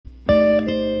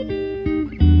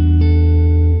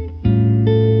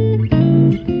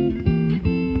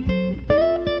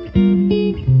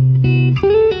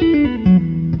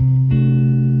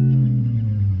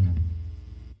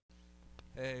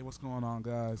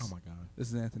Oh my God. This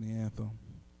is Anthony Anthem.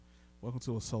 Welcome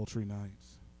to a sultry night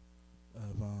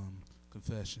of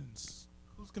confessions.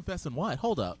 Who's confessing what?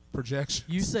 Hold up. Projections.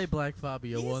 You say Black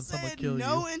Fabio He once, I'm gonna said kill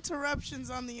no you. interruptions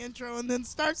on the intro and then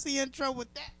starts the intro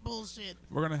with that bullshit.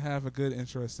 We're going to have a good,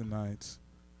 interesting night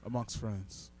amongst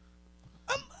friends.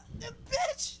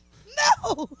 Bitch,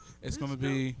 no. It's going to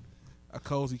be a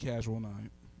cozy, casual night.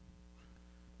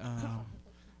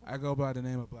 I go by the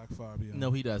name of Black Fabio.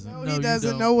 No, he doesn't. No, No, he you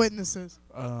doesn't. don't. No witnesses.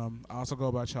 I also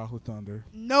go by Chocolate Thunder.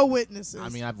 No witnesses. I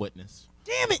mean, I've witnessed.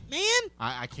 damn it, man.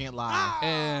 I can't lie. Ah.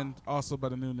 And also by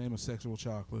the new name of Sexual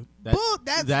Chocolate. That- Bull,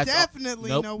 that's definitely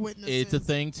nope. no witnesses. It's a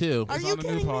thing too. Are It's you on the new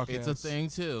kidding me? podcast. It's a thing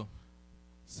too.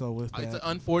 So with It's an that,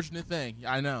 unfortunate thing.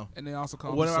 I know. and they also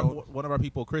call One me of, our, one of our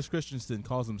people, Chris Christensen,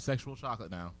 calls him sexual chocolate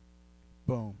now.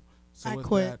 Boom. So I with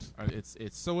quit. that,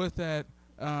 It's so with that,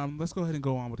 let's go ahead and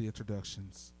go on with the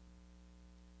introductions.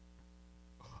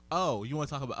 Oh, you want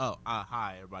to talk about?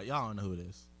 Hi everybody. Y'all don't know who it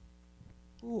is.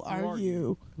 Who are are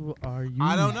you? Who are you?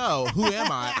 I don't know. Who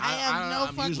am I? have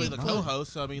no I'm usually the fucking clue.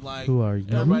 co-host, so I mean, like, Who are you?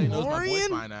 everybody knows my voice DeLorean?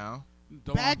 by now.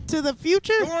 Back to the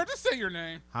future? Don't just say your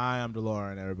name. Hi, I'm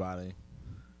DeLorean, everybody.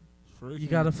 You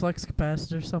got a flex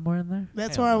capacitor somewhere in there?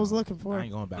 That's Hell what I no. was looking for. I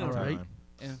ain't going back in All right. time.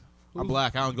 And I'm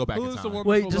black. I don't go back in who's the time. wonderful,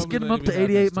 Wait, just lovely get him up lady to we have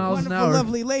 88 next miles an Wonderful, hour.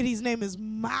 lovely lady's name is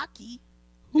Maki.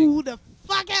 Who the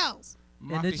fuck else?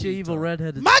 And it's your evil Makihito.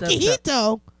 redheaded stepchild.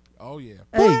 Makihito. Oh yeah.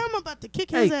 Boy, Hey, I'm about to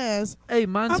kick his Hey. ass. hey,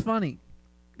 mine's I'm- funny.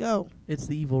 Go. It's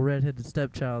the evil redheaded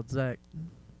stepchild, Zach.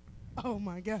 Oh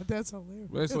my god, that's hilarious.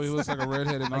 Basically, he looks like a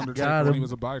redheaded got Undertaker when he him.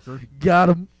 was a biker. Got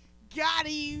him. Got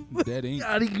him. Dead ink.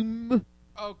 Got him.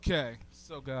 Okay,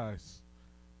 so guys,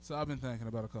 so I've been thinking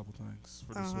about a couple things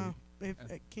for this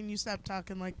week. Can you stop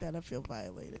talking like that? I feel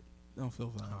violated. Don't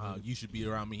feel violated. You should be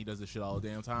around me. He does this shit all the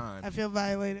damn time. I feel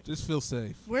violated. Just feel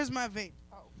safe. Where's my vape?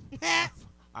 Oh.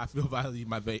 I feel violated.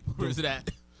 My vape. Where's it at?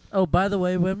 Oh, by the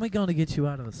way, when we gonna get you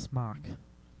out of the smock?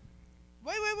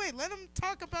 Wait. Let him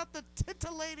talk about the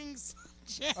titillating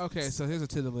subject. Okay, so here's a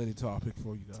titillating topic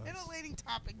for you guys. Titillating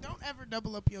topic. Don't ever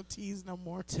double up your T's no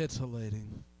more.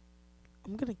 Titillating.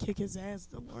 I'm gonna kick his ass,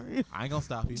 DeLorean. I ain't gonna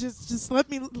stop you. Just let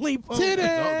me leap over. Don't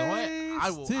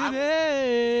I will.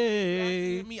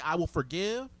 Today. Me, I will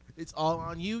forgive. It's all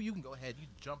on you. You can go ahead. You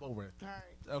jump over it. All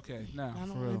right. Okay, now I don't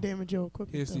for want real. to damage your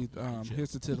equipment. Here's the though.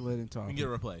 here's the titillating You can topic get it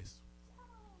replaced.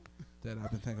 that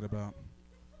I've been thinking about.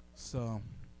 So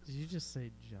Did you just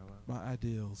say Jello? my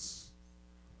ideals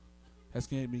has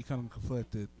made me kind of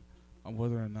conflicted on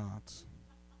whether or not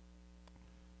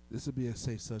this would be a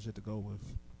safe subject to go with.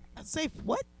 Safe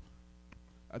what?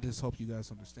 I just hope you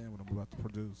guys understand what I'm about to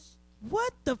produce.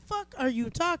 What the fuck are you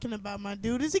talking about, my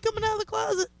dude? Is he coming out of the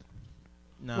closet?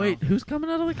 No. Wait, who's coming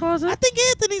out of the I closet? think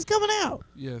Anthony's coming out.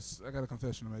 Yes, I got a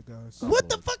confession to make, guys. What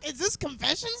the fuck? Is this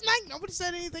confessions night? Nobody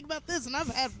said anything about this, and I've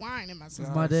had wine in my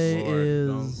system. My day Lord,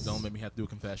 is. Don't make me have to do a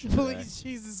confession. today. Please,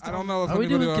 Jesus. I don't know if Are we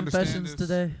anybody doing will understand confessions this.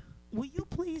 today? Will you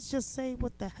please just say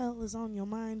what the hell is on your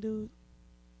mind, dude?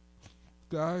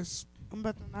 Guys, I'm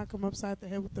about to knock him upside the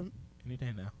head with them. Any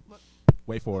day now. What?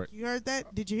 Wait for it. You heard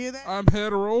that? Did you hear that? I'm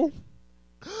hetero.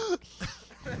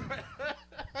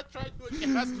 I tried to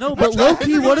guess. No, but low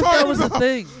key, what if that was a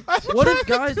thing? What if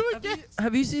tried guys? to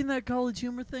Have you seen that College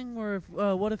Humor thing where if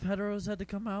what if heteros had to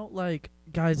come out like,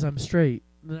 guys, I'm straight,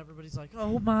 and then everybody's like,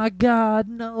 oh my god,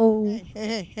 no.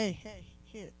 Hey.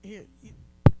 Here.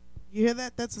 You hear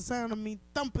that? That's the sound of me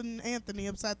thumping Anthony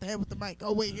upside the head with the mic.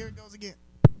 Oh, wait, here it goes again.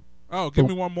 Oh, give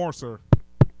me one more, sir.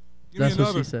 Give That's me what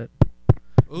another. she said.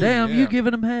 Ooh, Damn, yeah. you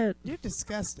giving him head. You're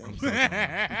disgusting.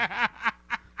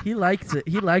 He likes it.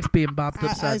 He likes being bopped I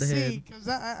upside the see, head. because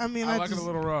I mean, I I like just... it a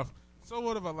little rough. So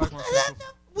what if I like my sex?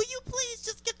 Will you please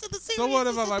just get to the serious? So what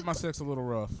if I like my sex a little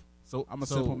rough? So I'm a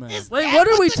so- simple man. Wait, what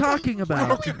are we talking about?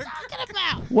 What are we talking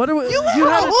about? What are we? You had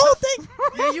had a whole thing.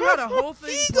 Yeah, you had a whole thing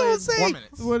He gonna planned. say, 4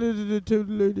 minutes. what is the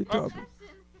titillating topic?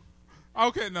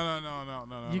 Okay, no.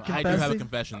 You I do have a confessing?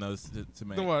 confession though to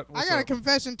make. The what? I What's got a up?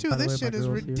 confession, too. By the This way, shit my is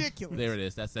girl's here. ridiculous. There it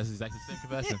is. That's exactly the same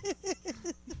confession.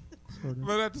 Sort of.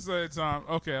 But at the same time,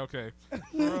 okay. For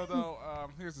real though,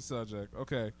 here's the subject.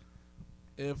 Okay,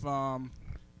 if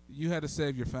you had to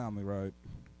save your family, right?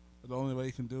 The only way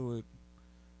you can do it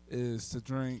is to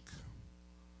drink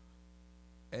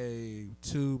a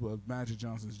tube of Magic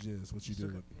Johnson's jizz. Would you do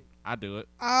it? I do it.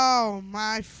 Oh,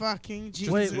 my fucking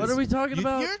Jesus. Wait, what are we talking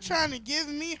about? You're trying to give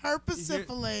me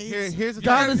herpessyphilis. Here's the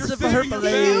God thing. is You're super saving your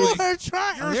herpes. You family. are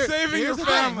trying. You're saving your here's the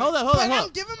thing. family. Hold up. But I'm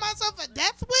giving myself a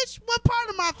death wish? What part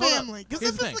of my Hold up. family? Because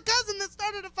Here's if the it's the thing. cousin that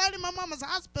started a fight in my mama's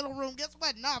hospital room, guess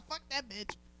what? Nah, fuck that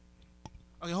bitch.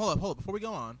 Okay, hold up. Before we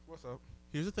go on, What's up?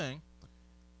 here's the thing.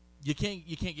 You can't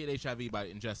get HIV by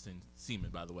ingesting semen.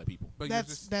 By the way, people. But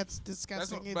That's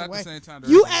disgusting. Either about way, the same time.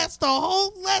 you asked a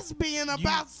whole lesbian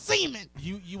about semen.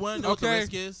 You want to know what the Okay.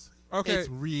 risk is? Okay. It's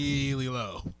really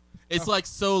low. It's like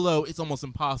so low, it's almost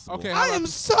impossible. Okay. I am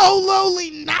so lowly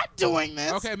not doing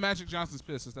this. Okay, Magic Johnson's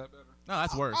piss. Is that better? No,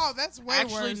 that's worse. Oh, that's way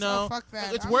Actually, worse. no. Oh, fuck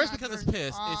that. It's I'm worse not because it's drinking-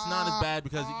 piss. It's not as bad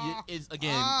because it's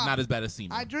again not as bad as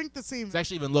semen. I drink the semen. It's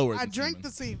actually even lower. I than drink semen.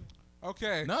 the semen.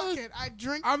 Okay. No, Fuck it, I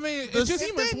drink. I mean, The it's just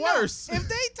semen- Semen's no, worse. If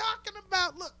they talking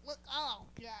about look, oh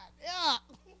god, yeah,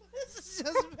 this is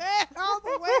just bad all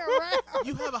the way around.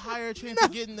 you have a higher chance No,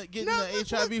 of getting the No,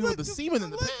 HIV look, with the just- semen than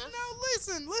the look,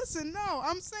 piss. No, listen. No,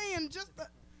 I'm saying just that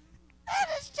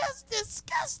is just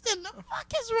disgusting. The fuck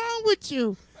is wrong with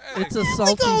you? Hey, It's a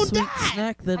salty gonna sweet die.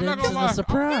 snack that I'm not ends gonna in lie. a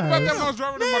surprise. I thought I was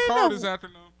driving in my No, car no. this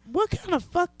afternoon. What kind of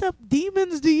fucked up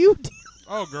demons do you deal?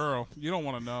 Oh, girl, you don't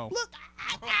want to know. Look,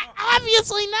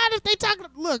 obviously not if they talking.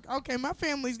 Look, okay, my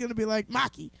family's gonna be like,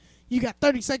 Maki, you got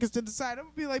 30 seconds to decide. I'm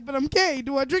gonna be like, but I'm gay.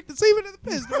 Do I drink the semen or the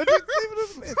piss? Do I drink the semen or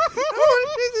the piss? I want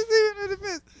to drink the semen or the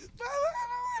piss. But I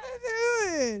don't want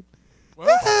to do it.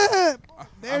 Well,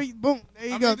 There you, boom. There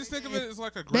you I go. mean, just think of it as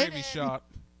like a gravy shot.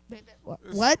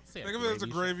 What? Say a Think of it as a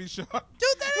gravy shot.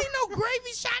 Dude, that ain't no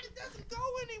gravy shot. It doesn't go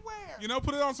anywhere. You know,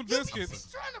 put it on some He's biscuits.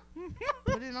 trying to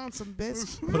put it on some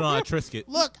biscuits. Put it on a Triscuit.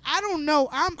 Look, I don't know.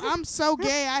 I'm so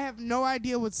gay. I have no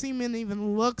idea what semen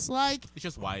even looks like. It's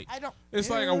just white. I don't. It's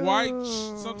like a white.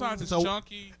 Ew. Sometimes it's So-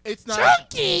 chunky. It's not.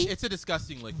 Chunky? It's a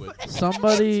disgusting liquid.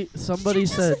 Somebody Did you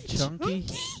said say chunky.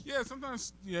 Yeah,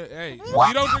 sometimes. Yeah, hey, if What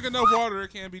you don't the drink enough water, it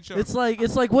can be chunky.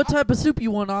 It's like what type of soup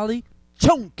you want, Ollie?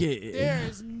 Chunky. There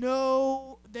is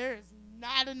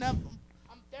not enough.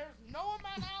 There's no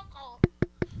amount of alcohol.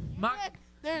 Ma-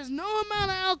 There's no amount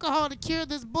of alcohol to cure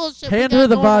this bullshit. Hand we her got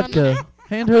the going on vodka. now.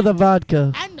 Hand her the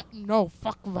vodka. No,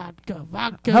 fuck vodka.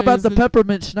 Vodka. How about is the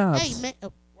peppermint Hey schnapps? man,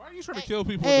 Why are you trying to Hey, kill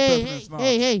people hey, with the hey, peppermint schnapps?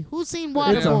 hey, who's seen It's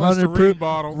Damn, a Waterboy? 100 Listerine proof.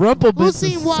 bottle. Rumplebuss Who's is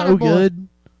seen so Waterboy? good.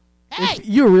 Hey, If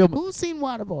you're real. who's seen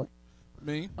Waterboy?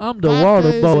 Me I'm the Vodka water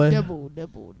is the boy.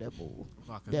 devil.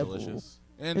 Vodka's Devil. delicious.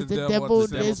 and It's the the devil. devil. at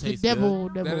the same It's the tastes devil.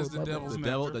 That is the devil.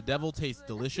 devil's The devil tastes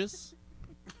delicious.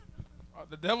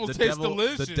 The devil The tastes devil,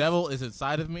 delicious. the devil is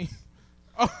inside of me.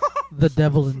 The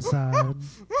devil inside.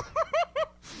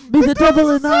 Be the devil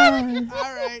and I.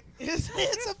 All right, it's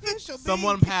official.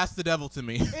 Someone Being- passed the devil to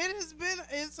me.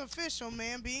 It's official,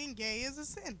 man. Being gay is a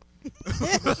sin.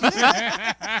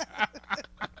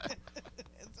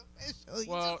 It's official. You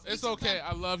Well, just- it's you okay. just-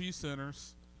 I love you,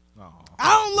 sinners. Aw. I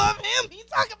don't love him. He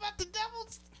talking about the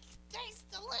devil's tastes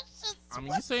delicious. I mean,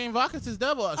 What? you saying vodka's his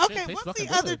devil? Shit, Okay, tastes what's fucking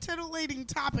the other good. titillating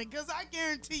topic? Because I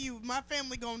guarantee you, my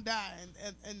family gonna die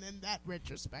in that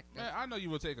retrospective. Man, I know you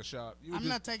will take a shot. You I'm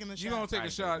not taking the You gonna shot. take a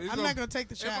shot? I'm not gonna take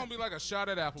the It's shot. gonna be like a shot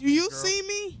at Applebee's. Do you girl. see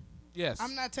me? Yes.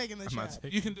 I'm not taking the I'm not shot.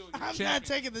 taking- You can do it. You're a I'm not champion.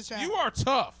 taking the shot. You are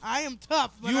tough. I am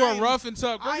tough. But You I are am- rough and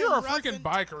tough. Girl, I you're a am rough freaking and-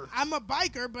 biker. I'm a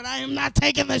biker, but I am not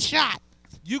taking the shot.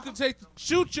 You can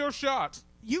shoot your shot.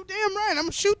 You damn right. I'm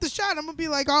gonna shoot the shot. I'm gonna be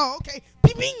like, oh, okay.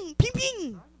 Ping, ping, ping,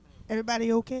 ping.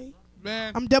 Everybody okay?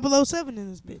 Man, I'm 007 in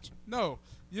this bitch. no.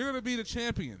 You're gonna be the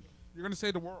champion. You're gonna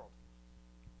save the world.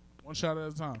 One shot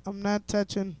at a time. I'm not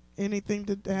touching anything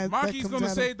that has that Maki's comes gonna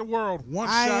out save the world one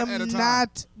I shot at a am time.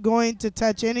 not going to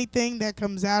touch anything that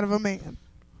comes out of a man.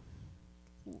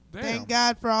 Damn. Thank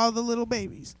God for all the little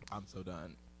babies, I'm so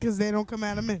done. because they don't come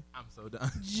out of men. I'm so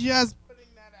done. Just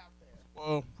putting that out there.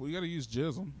 Well, we gotta use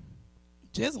jism.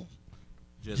 Jizzle.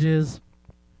 Just Jizz.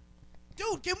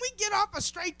 Dude, can we get off a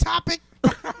straight topic?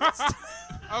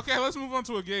 Okay, let's move on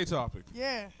to a gay topic.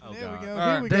 Yeah, Oh, there God. we go. All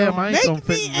Here right. we Damn, go. I ain't gonna Make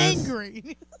fit me in this.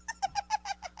 angry.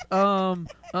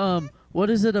 What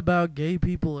is it about gay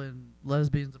people and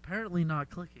lesbians apparently not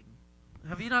clicking?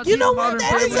 Have you not You seen know what? Modern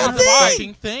That Family? is a that's thing. a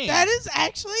fucking thing. That is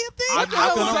actually a thing. I'm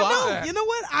not I gonna wanna lie. know. You know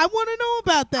what? I want to know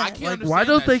about that. I can't Like, why understand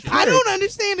don't that they shit. I click? don't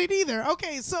understand it either.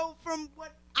 Okay, so from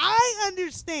what I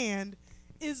understand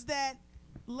is that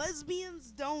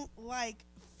lesbians don't like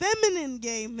feminine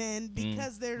gay men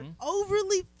because they're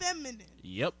overly feminine.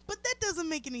 Yep. But that doesn't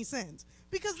make any sense.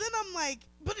 Because then I'm like,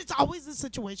 but it's always the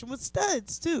situation with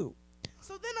studs too.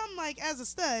 So then I'm like, as a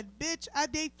stud, bitch, I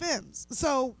date femmes.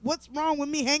 So what's wrong with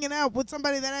me hanging out with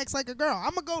somebody that acts like a girl?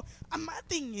 I'm gonna go. My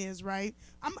thing is right.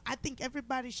 I think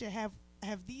everybody should have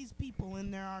these people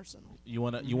in their arsenal. You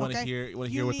wanna Okay. hear You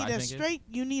what need I a think? straight.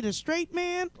 You need a straight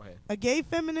man, Go ahead. a gay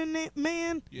feminine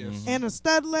man, Yes. Mhm. and a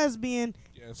stud lesbian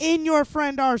Yes. in your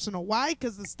friend arsenal. Why?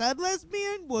 Because the stud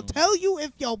lesbian will tell you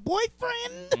if your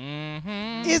boyfriend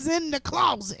Mm-hmm. is in the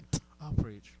closet. I'll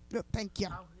preach. Thank you.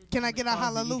 Can I get a You gotta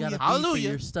hallelujah? be for Hallelujah.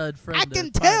 your stud friend I to can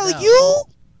find tell out. you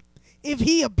if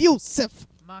he abusive.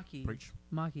 Maki, Preach.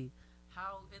 Maki,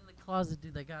 how in the closet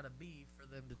do they gotta be for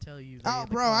them to tell you? Oh,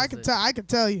 bro, I can tell. I can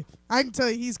tell you. I can tell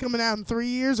you he's coming out in 3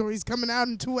 years or he's coming out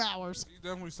in 2 hours. He's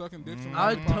definitely sucking dicks.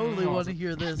 I totally want to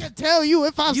hear I this. can tell you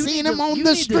if I've You seen need him to- on you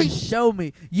the need street. To show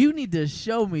me. You need to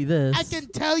show me this. I can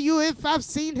tell you if I've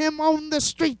seen him on the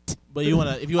street, But you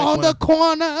wanna, if you on wanna, the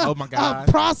corner Oh my God.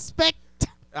 of Prospect.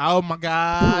 oh my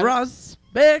God,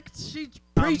 Prospect. She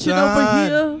preaching over done.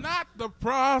 here. Not the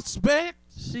prospect.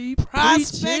 She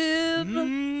Prospect.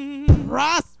 preaching.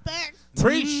 Prospect.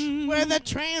 Preach. Where the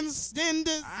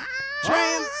transgenders,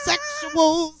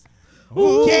 transsexuals,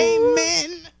 Ooh. gay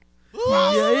men,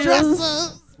 Yes.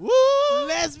 dressers, Woo.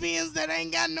 lesbians that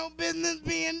ain't got no business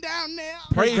being down there.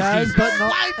 Praise guys, Jesus. but no-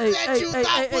 Wife hey, that hey, you hey,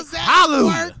 thought hey, was hey. at Hallelujah.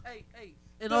 work. Hey, hey.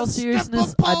 In The all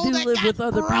seriousness, stripper I pole do that live got with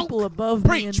other broke. people above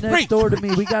Preach, me and preach. next door to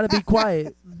me. We gotta be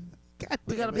quiet. God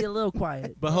We gotta damn be it. a little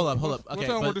quiet. But hold up. What Okay,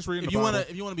 time we're but just reading if the you wanna, Bible?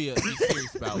 if you wanna be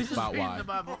serious about why,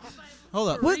 Bible. hold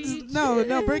up. What?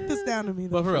 No, break this down to me.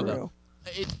 But Though, for real though,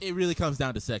 it really comes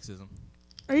down to sexism.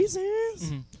 Are you serious?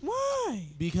 Mhm. Why?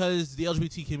 Because the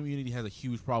LGBT community has a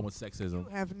huge problem with You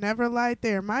sexism. have never lied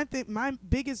there. My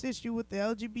biggest issue with the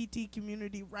LGBT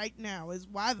community right now is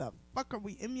why the fuck are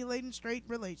we emulating straight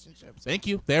relationships? Thank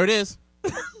you. There it is.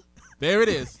 There it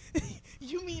is.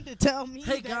 You mean to tell me?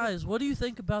 Hey that- guys, what do you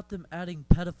think about them adding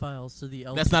pedophiles to the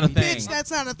LGBT? That's not a thing. Bitch,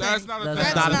 that's not a thing. That's not a That's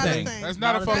thing. not a a thing. thing. That's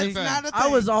not a Not a fucking That's thing. not a thing. I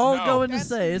was all No. going to That's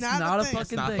say it's not a not a thing. fucking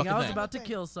It's not a thing. fucking I was thing. about to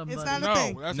kill somebody. It's not a No,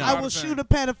 thing. that's I not will a shoot thing. a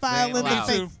pedophile in They the allow.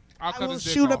 face. I'll I cut will his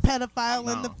dick shoot a off. pedophile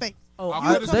in the No. face. Oh, I'll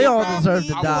I- cut his they dick all off. deserve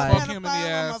to I will die. fuck him in the I'ma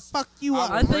ass. fuck you I up.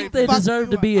 will I think they Fuck deserve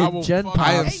you to up. be I in will Gen fuck- Pop.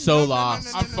 I am Hey, so no,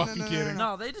 lost. I'm fucking kidding.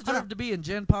 No, they deserve to be in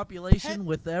Gen population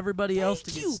with everybody else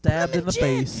to Thank get you. stabbed Put in them the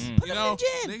in Gen. face. Put You them know,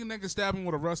 in Gen. nigga stab him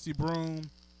with a rusty broom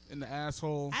in the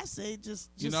asshole. I say just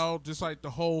You know, just like the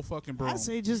whole fucking broom I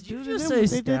say just Did do you to just them say what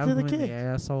they did stab to him the in the kid.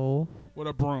 asshole? with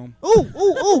a broom. Ooh,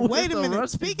 With wait a a minute.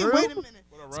 rusty Speaking, broom? wait a minute.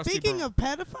 With a rusty Speaking broom. of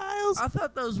pedophiles, I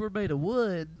thought those were made of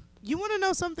wood. you want to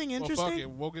know something Well, fuck interesting? it.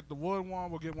 We'll get the wood one.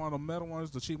 We'll get one of the metal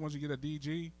ones, the cheap ones you get at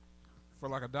DG for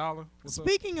like $1. What's up?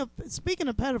 Speaking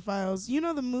of pedophiles, you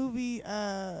know the movie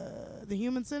The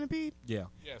Human Centipede? Yeah.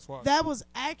 Yes, what? That was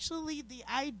actually the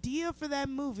idea for that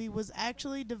movie was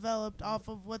actually developed off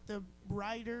of what the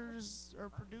writers or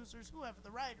producers, whoever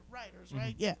the writers,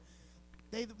 right? Yeah,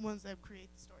 they the ones that create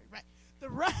the story, right? The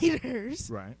writers.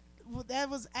 Right. That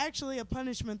was actually a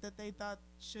punishment that they thought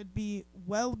should be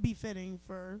well befitting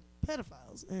for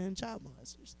pedophiles and child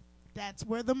molesters. That's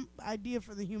where the idea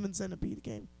for the Human Centipede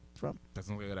came from. That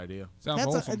sounds like a good idea. Sounds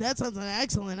awesome. That sounds an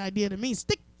excellent idea to me.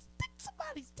 Stick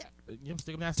somebody's dick. You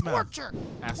stick him ass to mouth. Torture.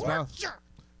 Ass to mouth. Torture.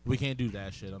 We can't do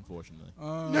that shit, unfortunately.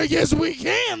 No, yes, we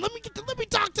can. Let me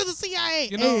talk to the CIA.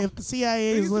 You know, hey, if the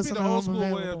CIA It is used to be listening, the old I'm school way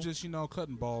available. of just,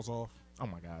 cutting balls off. Oh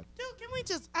my God. Dude, can we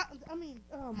just? I mean,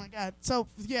 oh my God. So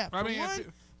yeah, I for mean, one, if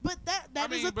it- but that I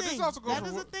is mean, a but this thing. also goes That for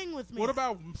is a what- thing with me. What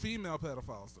about female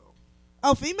pedophiles, though?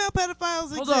 Oh, female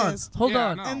pedophiles Hold on. exist, Hold Yeah,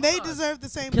 I on. know. and they Hold on. deserve the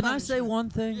same. Can I say punishment. one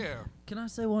thing? Yeah. Can I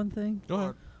say one thing? Go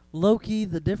ahead. Loki,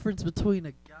 the difference between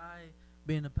a guy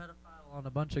being a pedophile on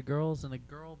a bunch of girls and a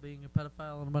girl being a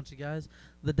pedophile on a bunch of guys,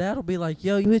 the dad will be like,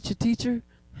 "Yo, you hit your teacher?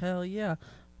 Hell yeah,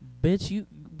 bitch. You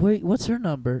wait. What's her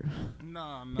number?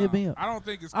 No. Hit me up. I don't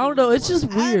think it's. I don't cool know. It's either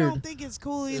just way. I weird. don't think it's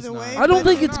cool It's either not. way. I don't but-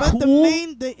 think it's but cool.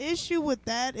 The issue with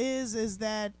that is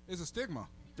that It's a stigma.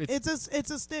 it's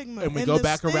a stigma. And we go the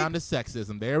back around to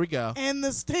sexism. There we go. And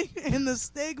the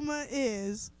stigma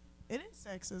is it is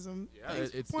sexism.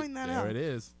 Thanks for pointing that there out. it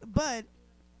is. But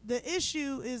the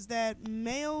issue is that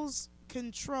males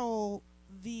control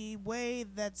the way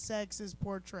that sex is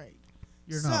portrayed.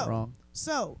 You're not wrong.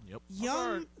 So, Yep.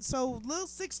 young, so little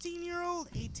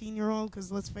 16-year-old, 18-year-old, because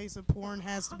let's face it, porn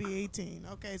has to be 18.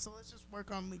 Okay, so let's just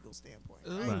work on legal standpoint.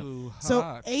 Right? Ooh, So,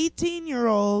 hot.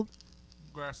 18-year-old,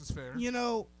 Grass is fair. you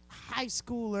know, high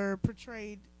schooler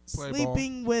portrayed Play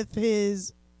sleeping with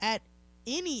his, at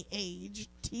any age,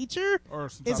 teacher, Or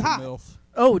some It's type hot. of MILF.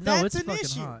 Oh no, That's it's an fucking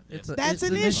issue. hot. It's a, That's it's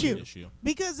an issue. Issue.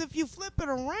 because if you flip it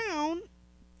around,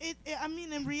 I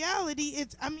mean, in reality,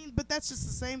 but that's just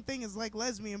the same thing as like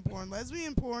lesbian porn.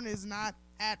 Lesbian porn is not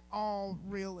at all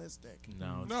realistic.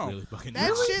 No, it's No. really fucking That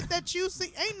not. shit that you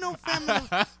see ain't no feminine.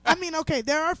 I mean, okay,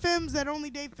 there are femmes that only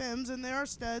date femmes, and there are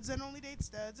studs that only date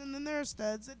studs, and then there are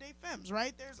studs that date femmes,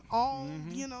 right? There's all,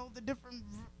 the different,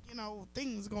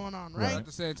 things going on, right? At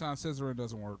the same time, scissoring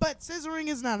doesn't work. But scissoring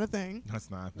is not a thing. That's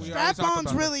not. We already talked Strap-ons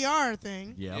about it. really are a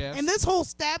thing. Yeah. Yes. And this whole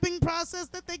stabbing process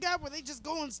that they got where they just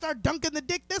go and start dunking the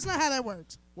dick, that's not how that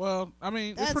works. Well, I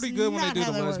mean, That's it's pretty good when they not do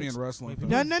how the that lesbian works. wrestling. People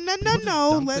though. No, just dunk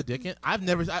the Let, dick in. I've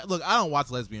never. Look, I don't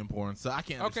watch lesbian porn, so I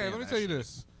can't. Okay, understand let me that tell you shit.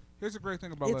 this. Here's the great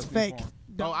thing about It's lesbian fake. porn.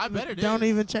 Don't I even- bet it Don't is.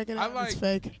 even check it I out. like- It's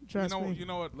fake. Trust me. You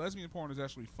know what? Lesbian porn is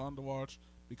actually fun to watch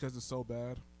because it's so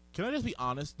bad. Can I just be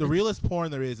honest? The realest porn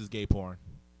there is gay porn.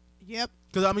 Yep.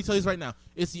 Because let me tell you this right now,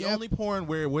 it's the Yep. only porn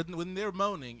where when they're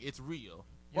moaning, it's real.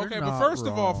 You're Okay, but not first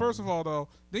of wrong. all, though,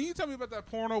 didn't you tell me about that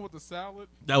porno with the salad?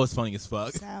 That was funny as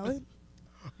fuck. Salad.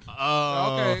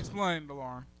 Okay, explain,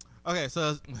 DeLauren. Okay,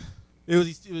 so it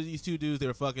was these two dudes. They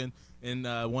were fucking, and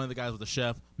one of the guys was a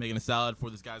chef making a salad for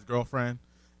this guy's girlfriend,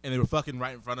 and they were fucking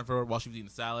right in front of her while she was eating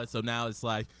the salad. So now it's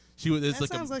like it's That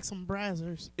like sounds like some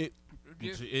brazzers.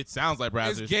 it sounds like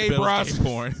Brazzers. gay but it was Brazzers.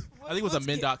 porn. I think it was a What's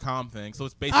gay? men.com thing, so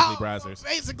it's basically Oh, Brazzers.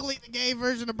 basically the gay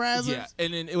version of brazzers. Yeah,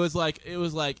 and then it was like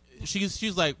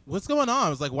she's like, what's going on? I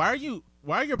was like, why are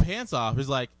your pants off? It's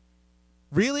like,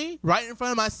 really? Right in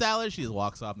front of my salad? She just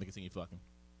walks off and they continue fucking.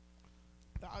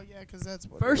 Oh yeah, because that's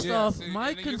what. First Yeah, off, see, my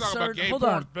and then you're talking about concern. gay Hold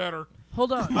porn's on. better.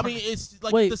 Hold on. I mean, it's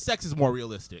like Wait. the sex is more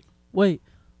realistic. Wait.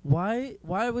 Why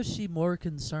was she more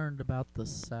concerned about the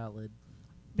salad?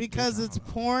 Because it's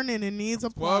porn and it needs a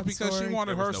plot. Well, because story. she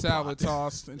wanted There her was no salad plot.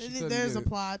 tossed, and she couldn't There's get a it.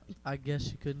 plot. I guess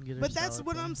she couldn't get her. But that's salad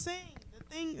what done. I'm saying. The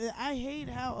thing, I hate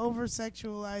how over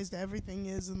sexualized everything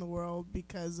is in the world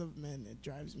because of men. It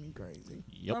drives me crazy.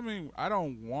 Yep. I mean, I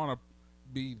don't want to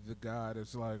be the guy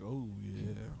that's like, oh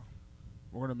yeah,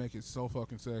 we're gonna make it so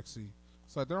fucking sexy.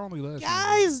 It's like they're only lesbians.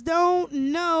 Guys don't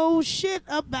know shit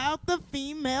about the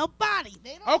female body.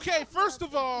 They don't Okay, know first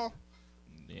of nothing. all,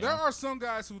 there are some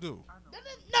guys who do.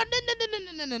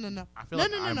 No. I feel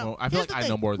like I know. I feel Here's like the I know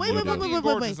thing. more than you do. Being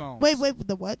gorgeous zones. Wait.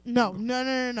 The what? No.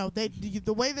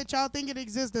 The way that y'all think it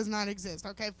exists does not exist.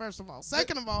 Okay. First of all.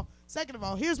 Second of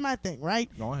all. Here's my thing. Right.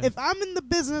 Go ahead. If I'm in the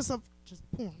business of just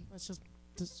porn, let's just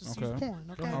Okay. use porn.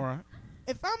 Okay. All right.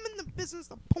 If I'm in the business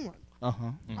of porn, Uh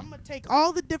huh. I'm gonna take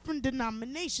all the different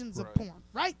denominations of Right. porn,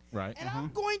 right? Right. And I'm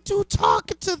going to talk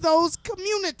to those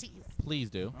communities. Please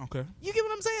do. Okay. You get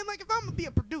what I'm saying? Like, if I'm gonna be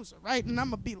a producer, right, and I'm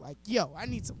gonna be like, yo, I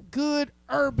need some good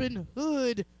urban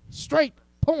hood straight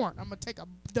porn. I'm gonna take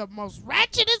the most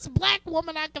ratchetest black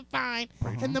woman I can find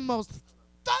and the most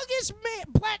thuggish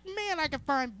black man I can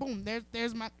find. Boom,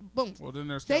 there's my boom. Well, then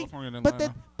there's They, California and but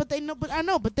Atlanta. they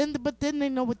know, but then they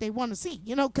know what they want to see,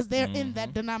 you know, because they're in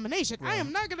that denomination. I Right.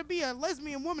 am not gonna be a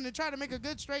lesbian woman and try to make a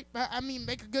good straight,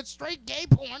 make a good straight gay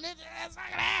porn. That's not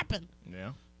gonna happen.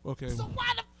 Yeah. Okay. So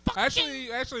why the fuck?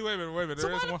 Actually, wait a minute. So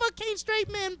There why is the one. fuck can't straight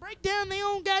men break down their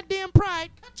own goddamn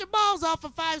pride, cut your balls off for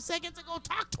 5 seconds, and go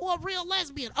talk to a real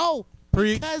lesbian? Oh,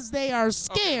 because they are Okay, let's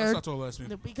scared, talk to a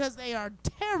lesbian. because they are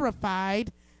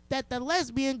terrified that the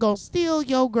lesbian go steal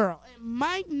your girl and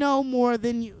might know more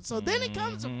than you. So then it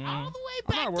comes all the way I'm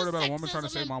back not worried to about a woman trying to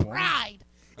sexism save and my woman. pride.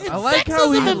 It's I like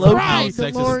how he sexism and low-key pride,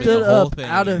 Sexism DeLorean. stood the whole up thing,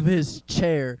 out yeah. of his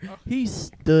chair. He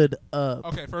stood up.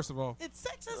 Okay, first of all. It's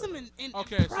sexism and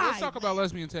Okay, so pride. let's talk about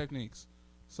lesbian techniques.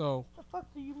 So, What the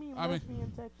fuck do you mean I mean-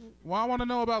 lesbian technique? well, I want to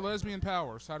know about lesbian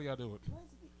powers. How do y'all do it?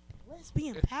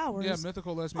 Lesbian powers? Yeah,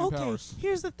 mythical lesbian Okay, powers.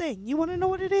 here's the thing. You want to know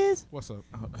what it is? What's up?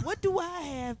 What do I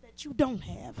have that you don't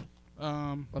have?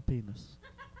 A penis.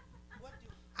 What do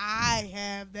I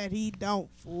have that he don't,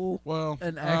 fool? Well,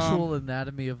 An actual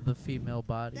anatomy of the female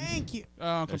body. Thank you.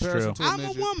 comparison to a I'm a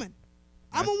midget. woman.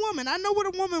 I'm a woman. I know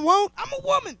what a woman want. I'm a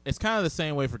woman. It's kind of the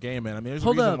same way for gay men. I mean, there's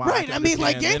Hold a reason up. why. Right. I mean,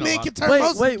 like, gay men can turn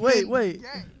most Wait. gay.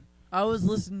 I was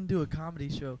listening to a comedy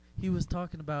show. He was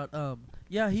talking about,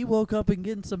 yeah, he woke up and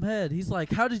getting some head. He's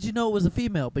like, how did you know it was a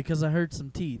female? Because I heard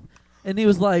some teeth. And he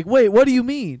was like, wait, what do you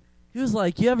mean? He was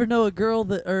like, you ever know a girl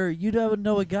that, or you ever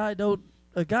know a guy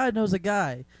knows a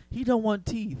guy. He don't want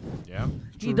teeth. Yeah,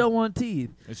 He True. don't want teeth.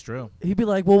 it's true. He'd be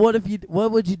like, well,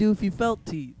 what would you do if you felt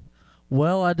teeth?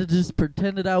 Well, I'd have just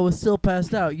pretended I was still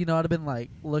passed out. You know, I'd have been like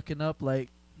looking up like,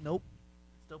 nope,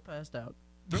 still passed out.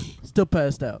 Still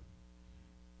passed out.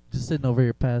 Just sitting over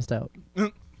here passed out.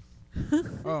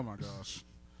 Oh my gosh.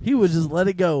 He would just let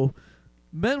it go.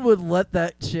 Men would let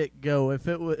that shit go.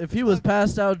 If he was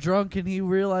passed out drunk and he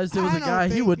realized it was I a don't guy,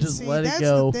 he think- would just see, let it that's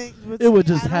go. the thing, but It would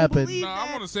see, just I don't happen. believe No, I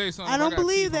that. want to say something. I don't got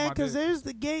believe teeth on that my because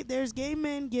dick. there's gay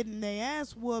men getting their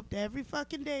ass whooped every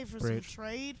fucking day for Preach. some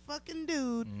trade fucking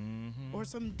dude Mm-hmm. or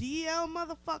some DL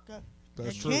motherfucker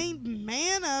That's that true. can't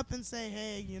man up and say,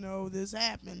 hey, you know, this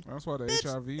happened. That's why the Bitch,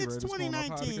 HIV rate it's is going up high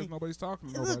 2019. because nobody's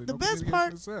talking to Look, nobody. the Nobody's best getting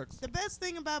part- into sex. The best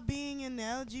thing about being in the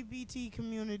LGBT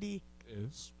community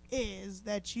Is is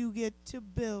that you get to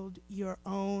build your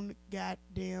own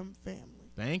goddamn family.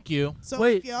 Thank you. So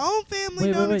Wait. if your own family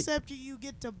Wait, don't wait. accept you, you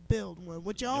get to build one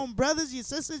with your own brothers, your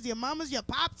sisters, your mamas, your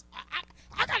pops.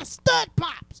 I got a stud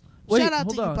pops. Wait, Shout out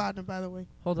hold to you, on. partner, by the way.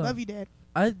 Hold on. Love you, Dad.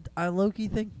 I low-key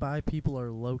think bi people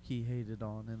are low-key hated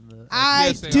on in the I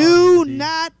yes, they do are.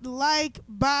 not like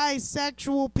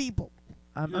bisexual people.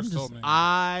 I'm You're so just. mean.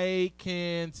 I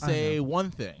can say know.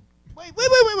 one thing. Wait.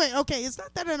 Okay, it's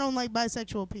not that I don't like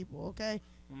bisexual people. Okay,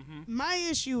 Mm-hmm. my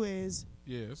issue is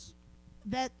Yes.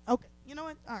 that. Okay, you know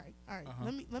what? All right.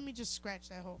 Uh-huh. Let me just scratch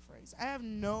that whole phrase. I have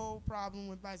no problem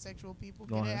with bisexual people.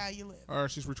 Go Get it ahead. how you live. All right,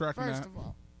 she's retracting First that. of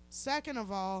all. Second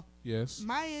of all, Yes.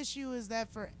 my issue is that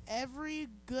for every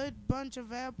good bunch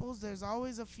of apples, there's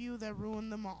always a few that ruin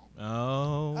them all.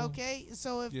 Oh. Okay,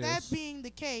 so if Yes. that being the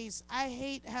case, I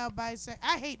hate how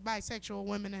I hate bisexual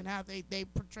women and how they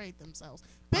portray themselves.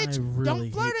 Bitch, really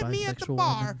don't flirt hate at me at the bisexual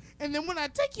bar, women. and then when I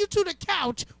take you to the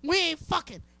couch, we ain't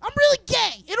fucking. I'm really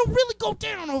gay. It'll really go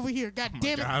down over here. God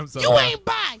damn it. God, I'm so you done. ain't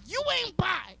bi. You ain't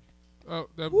bi. Oh,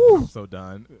 that, I'm so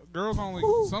done. girls only.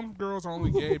 Woo. Some girls are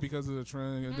only gay because of the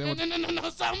trend. And then No.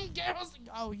 Some girls.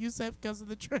 Oh, you said because of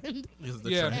the trend. This is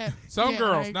the yeah, trend. some Yeah,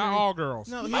 girls, I not agree. all girls.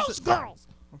 No, here's Most the- girls.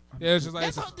 Yeah, it's just like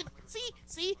That's it's all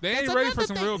see. They ain't that's ready for another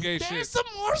some thing. real gay There's shit. some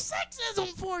more sexism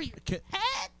for you. Can-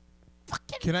 Had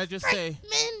fucking Can I just say?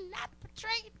 straight men not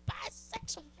portrayed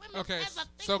bisexual women Okay, as a thing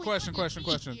so we question.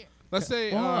 wouldn't need here. Let's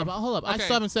say. Well, hold up. I okay.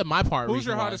 still haven't said my part. Who's reason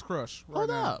your why. hottest crush? Right Hold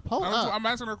now? up, hold up. I'm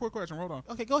asking her a quick question. Hold on.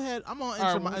 Okay, go ahead. I'm gonna All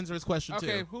answer right, answer his question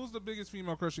Okay, too. who's the biggest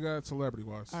female crush you got celebrity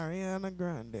wise? Ariana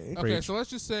Grande. Okay, Preach. so let's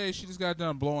just say she just got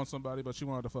done blowing somebody, but she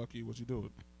wanted to fuck you. Would you do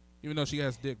it? Even though she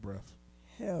has dick breath.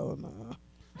 Hell no.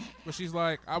 But she's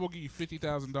like, I will give you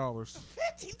 $50,000.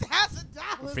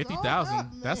 $50,000.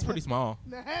 50,000. That's pretty small.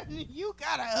 Man, you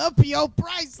gotta up your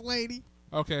price, lady.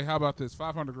 Okay, how about this?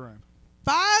 $500,000.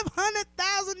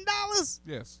 $500,000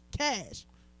 Yes, cash.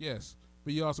 yes.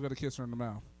 But you also got to kiss her in the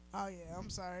mouth. Oh yeah, I'm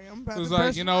sorry. I'm about It's to like,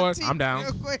 brush you know my what? teeth I'm down.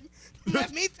 real quick.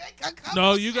 Let me take a couple.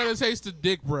 No, you got to shots, taste the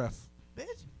dick breath. bitch.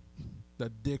 The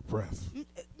dick breath. You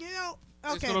know,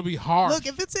 It's okay. gonna be hard. Look,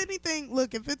 if it's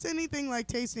anything like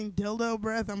tasting dildo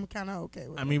breath, I'm kind of okay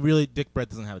with I it. mean, really, dick breath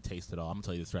doesn't have a taste at all. I'm gonna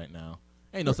tell you this right now.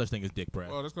 Ain't no such thing as dick breath.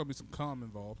 Well, there's gonna be some cum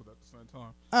involved, but at the same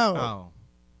time. Oh,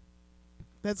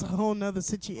 that's a whole nother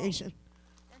situation.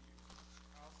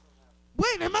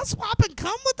 Wait, am I swapping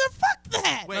cum with her? Fuck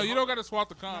that. Wait, No, you don't got to swap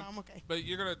the No, cum, I'm okay. but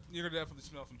you're gonna definitely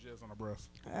smell some jizz on her breath.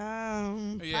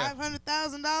 $500,000.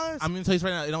 Yeah. I'm gonna tell you this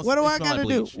right now. It don't. What do it I smell like gotta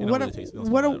do? bleach. It don't What really do, taste- it don't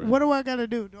what, smell do, like what do I gotta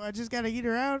do? Do I just gotta eat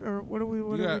her out, or what are we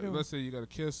doing? Let's say you got to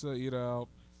kiss her, eat her out.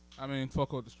 I mean,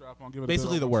 fuck her with the strap on. Give her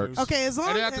Basically the the works. Okay, as long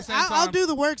And then as at the same I'll time, do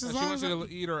the works as She long wants as you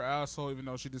to eat her asshole, even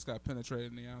though she just got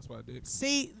penetrated in the ass by a dick.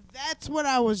 see. That's what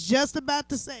I was just about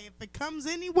to say. If it comes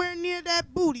anywhere near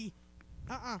that booty,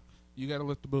 You got to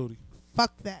lift the booty.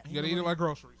 fuck that. You got to eat it like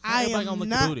groceries. I Everybody am gonna lick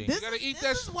the not. booty. This, You gotta is, eat this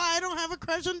that is why I don't have a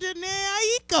crush on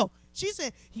Janae Aiko. She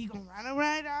said he gonna run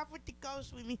right off with the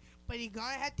ghost with me, but he gonna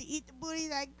have to eat the booty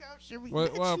like groceries. Well,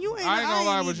 Bitch, you ain't, I ain't gonna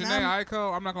lie. ain't With eating Janae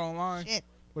Aiko, I'm not gonna lie. shit.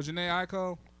 With Janae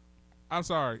Aiko, I'm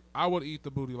sorry. I would eat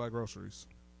the booty like groceries.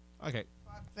 Okay,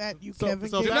 Fuck that, you So- Kevin.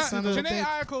 so Gates back son to of a Janae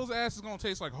bitch. Aiko's ass is gonna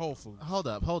taste like Whole Foods. hold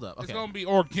up. It's Okay, gonna be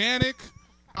organic.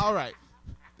 all right.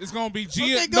 It's gonna be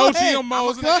Okay, no go ahead.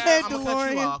 GMOs in Go the ahead, ass. I'm gonna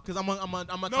cut you DeLorean. off because I'm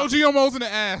gonna No GMOs in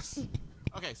the ass.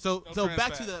 Okay, so No so trans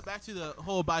back fat. to the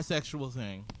whole bisexual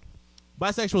thing.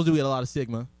 Bisexuals do get a lot of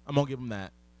stigma. I'm gonna give them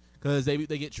that because they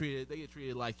get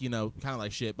treated like kind of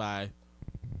like shit by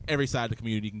every side of the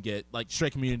community you can get, like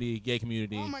straight community, gay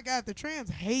community. Oh my god, the trans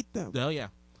hate them. Oh yeah.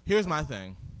 Here's my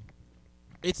thing.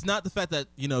 It's not the fact that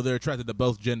they're attracted to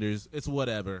both genders. It's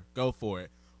whatever. Go for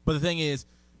it. But the thing is,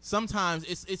 sometimes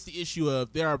it's the issue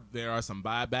of there are some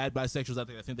bad bisexuals out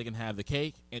there that think they can have the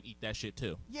cake and eat that shit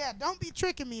too. Yeah, don't be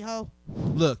tricking me, ho.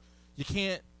 Look, you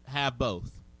can't have both.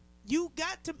 You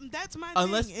got to. That's my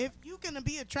Unless- thing. If you gonna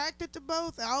be attracted to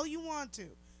both, all you want to.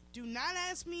 Do not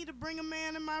ask me to bring a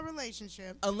man in my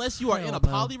relationship. Unless you are in Hell a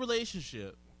no. poly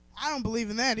relationship. I don't believe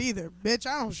in that either, bitch.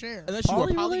 I don't share. Unless you are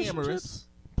Poly polyamorous. relationships?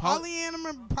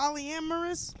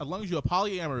 Polyamorous. As long as you're a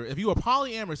polyamorous. If you are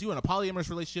polyamorous, you in a polyamorous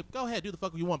relationship, go ahead, do the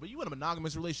fuck you want. But you in a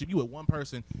monogamous relationship, you with one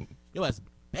person, your ass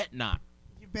bet not.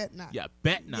 You bet not. Yeah,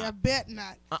 bet You not. bet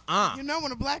not. Uh-uh. You know when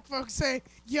the black folks say,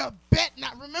 you bet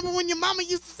not. Remember when your mama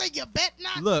used to say, you bet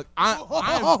not? Look,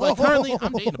 currently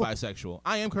I'm dating a bisexual.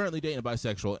 I am currently dating a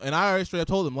bisexual, and I already straight up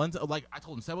told him I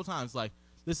told him several times, like,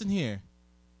 listen here,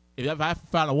 if I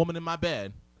found a woman in my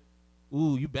bed,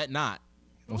 ooh, you bet not.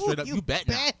 I'm straight Ooh, up, you bet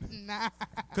not. not.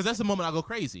 Because that's the moment I go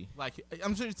crazy. Like,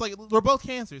 I'm sure it's like we're both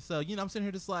cancers, so I'm sitting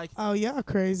here just like, Oh, y'all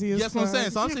crazy as that's what I'm fuck.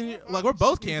 saying. So I'm sitting here like we're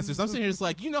both cancers. So I'm sitting here just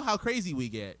like, how crazy we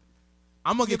get.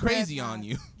 I'm gonna You get crazy bet on not.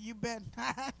 you. You bet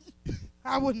not.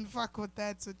 I wouldn't fuck with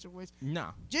that situation.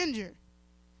 Nah. Ginger,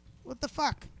 what the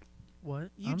fuck?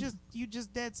 What? You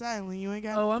just dead silent. You ain't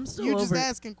got. Oh, I'm still You're just over.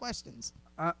 asking questions.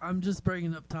 I'm just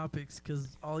bringing up topics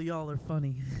because all y'all are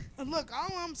funny. And look,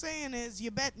 all I'm saying is, you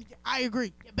bet. I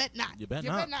agree. You bet not. You bet you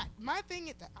not. Bet not. My thing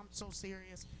is, I'm so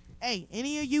serious. Hey,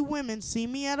 any of you women see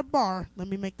me at a bar? Let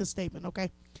me make this statement,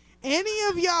 okay? Any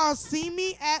of y'all see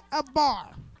me at a bar?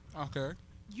 Okay.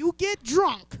 You get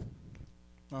drunk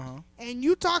Uh-huh. and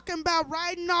you talking about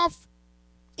riding off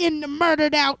in the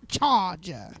murdered out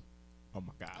Charger. Oh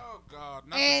my god. Oh, God.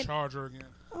 Not And- the Charger again.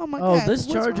 Oh my Oh, god. this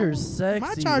what's Charger's wrong? sexy.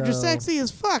 My Charger's though. sexy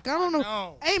as fuck. I don't know.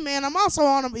 No. Hey man, I'm also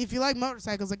on them. If you like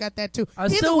motorcycles, I got that too. I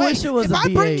Either still way, wish it was if a I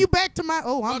bring V8. you back to my,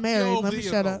 I'm Fuck married. your Let me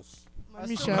shut up. vehicles. Let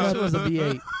me I shut wish up. it was a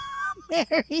V8. I'm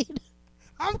married.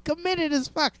 I'm committed as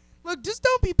fuck. Look, just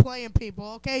don't be playing people,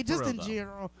 okay? Just real, in though.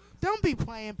 general. Don't be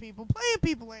playing people. Playing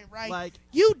people ain't right. Like,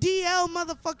 You DL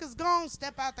motherfuckers gone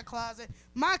step out the closet.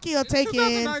 Maki will It's take you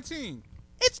in. 2019.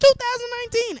 It's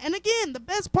 2019. And again, the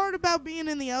best part about being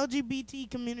in the LGBT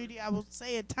community, I will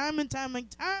say it time and time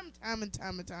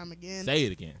again. say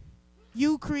it again.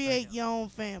 You create your own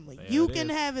family. There You it can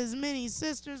is. have as many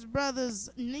sisters, brothers,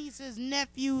 nieces,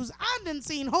 nephews. I done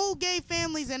seen whole gay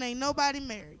families and ain't nobody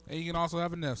married. And you can also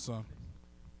have a nephew son.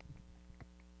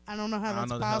 I don't know how I don't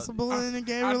that's know how- possible in a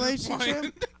gay I'm just relationship.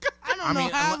 playing. I don't I know mean,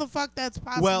 how unle- the fuck that's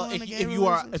possible Well, in a if, gay if you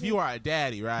are relationship. a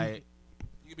daddy, right?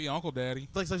 You can be Uncle Daddy.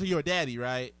 like so you're a daddy,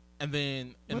 right? And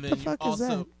then What then the you fuck is also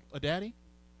that? a daddy.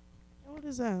 What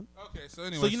is that? Okay, so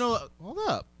anyway. So you know, hold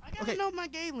up. I gotta Okay. know my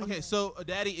gay lingo. Okay, so a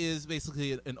daddy is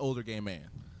basically an older gay man.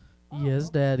 Yes,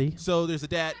 daddy. So there's a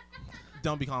dad.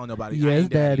 Don't be calling nobody. I Yes,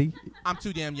 ain't daddy. I'm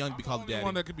too damn young to be I'm the called only daddy.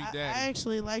 one that could be I daddy.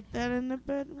 actually like that in the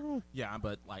bedroom. Yeah,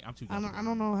 but like I'm too. I Young don't, to I be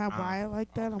don't know how I why I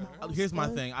like that. Okay. Here's my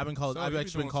But- thing. I've been called. So I've you be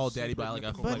actually been doing called some daddy by secret like a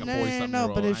mythical- like a But 40 something year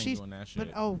old. but if I she, ain't doing that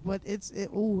shit. but it's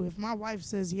ooh, if my wife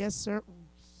says yes, sir.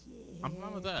 I'm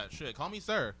fine with that. Shit, call me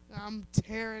sir. I'm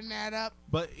tearing that up.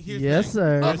 But here's Yes, the thing.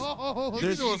 sir. There's- Oh, You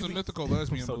There's- be doing some mythical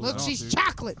lesbian So moves, look, don't she's you?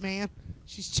 chocolate, man.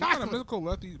 She's What kind of chocolate. mythical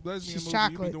lesbian She's moves you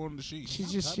chocolate. be doing to sheet? She's Y'all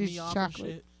just cut me she's off and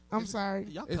chocolate. shit. I'm sorry.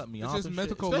 Y'all It's- cut me it's off. just and shit.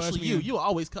 mythical Especially you. lesbian. You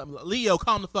always cut me. Leo,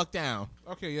 calm the fuck down.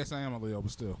 Okay, yes, I am a Leo,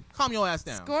 but still. Calm your ass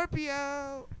down.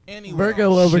 Scorpio. Anyway,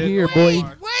 Virgo over shit. here, Wait,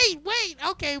 boy. wait.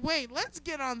 Okay, wait. Let's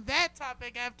get on that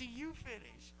topic after you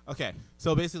finish. Okay,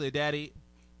 so basically, a daddy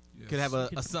Yes. could have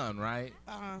a son, right?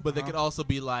 But they Uh-huh. could also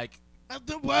be like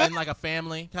The what? in like a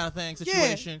family kind of thing Yeah,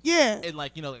 situation. yeah. And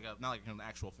like like not like an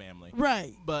actual family,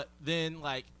 Right. but then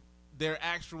like their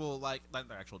actual like not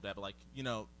their actual dad, but like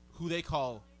who they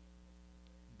call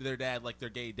their dad, like their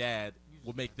gay dad,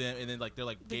 will make them, and then like they're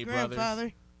like The gay brothers,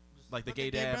 grandfather. like the With gay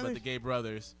the gay dad, but brothers? the gay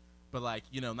brothers, but like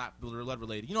not blood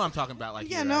related. You know what I'm talking about? Like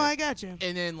Yeah, here, no, right? I got you.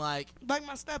 And then like Like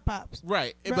my step pops.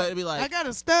 right, Right. but it'd be like I got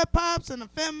a step pops and a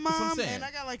fem That's what I'm mom, saying. and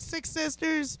I got like 6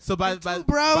 sisters. so by and 2 by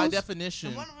bros, by definition,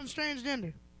 and one of them's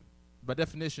transgender. by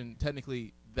definition,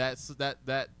 technically, that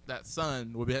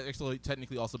son would be actually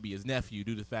technically also be his nephew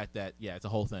due to the fact that it's a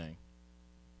whole thing.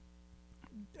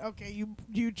 Okay,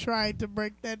 you tried to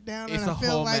break that down, It's and a I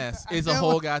feel whole like mess. I It's a feel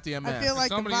whole like- goddamn mess. I feel like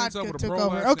the somebody ends up vodka with a took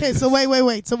prolapse over. Okay, and so it's-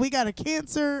 wait. So we got a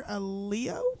Cancer, a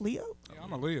Leo. Yeah,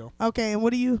 I'm a Leo. Okay, and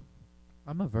what are you?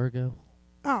 I'm a Virgo.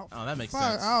 Oh, Oh, that makes fuck.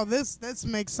 sense. Oh, this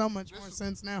makes so much more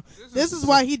sense now. This This is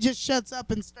why he just shuts up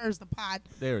and stirs the pot.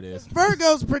 There it is.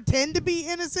 Virgos pretend to be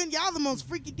innocent. Y'all the most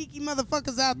freaky deaky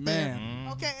motherfuckers out there.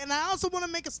 Man. Okay, and I also want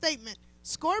to make a statement.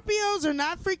 Scorpios are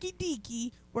not freaky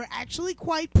deaky. We're actually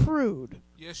quite prude.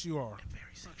 Yes, you are.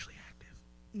 Very sexually active.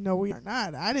 No, we are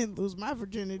not. I didn't lose my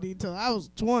virginity till I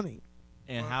was 20.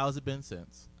 And how has it been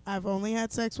since? I've only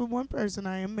had sex with one person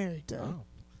I am married to. Oh.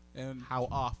 And How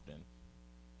often?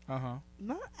 uh-huh.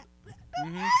 Not,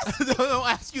 Don't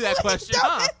ask you that question,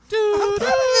 huh? I'm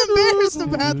kind of embarrassed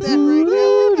about that right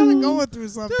now. We're kind of going through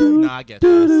something. No, I get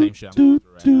that. Same shit I'm going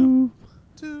through right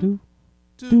now.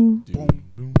 Boom.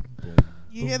 Boom.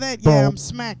 You hear that? Yeah, I'm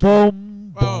smacking.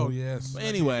 Boom. Oh, yes. But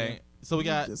anyway, so we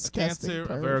got a Disgusting Cancer,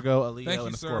 a perv. Virgo, a Leo, Thank you,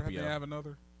 and a sir. Scorpio. May I have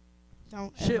another?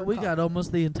 Don't Shit, ever we call got me.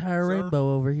 almost the entire Sir?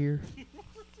 rainbow over here.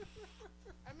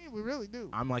 I mean, we really do.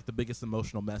 I'm like the biggest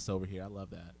emotional mess over here. I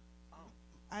love that.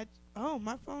 Oh,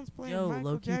 my phone's playing Yo, Michael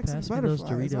low-key, Jackson pass me those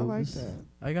Butterflies. I like Doritos. that.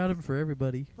 I got them for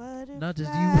everybody. Not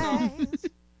just you.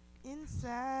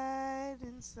 Butterflies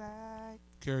inside.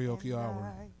 Karaoke and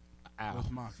hour Ow. with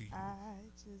Maki. I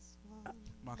just want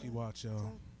Maki Watch,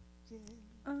 y'all.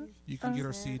 Uh, You can get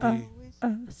her CD.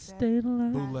 Stay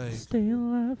alive. Bootleg. Stay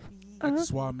alive. At the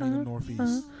Swap Meet in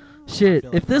Northeast. Shit, feel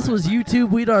if like this mine. was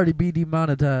YouTube, we'd already be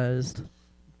demonetized.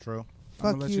 True.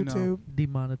 Fuck I'ma let you know. YouTube.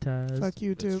 Demonetized. Fuck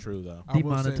It's YouTube. true though. I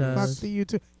will say Demonetized. this. Fuck the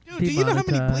YouTube. Dude, do you know how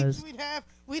many bleeps Demonetized. we'd have?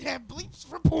 We'd have bleeps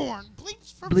for porn,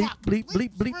 bleeps for Bleep, fuck, bleep,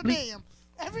 bleep, bleep, for bleep. damn.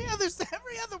 Every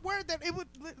other word that it would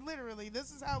literally.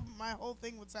 This is how my whole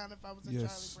thing would sound if I was in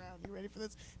Yes. Charlie Brown. You ready for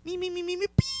this? Me beep.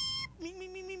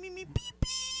 Me beep.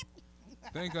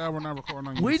 Thank God we're not recording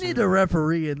on YouTube. We need a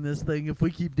referee in this thing if we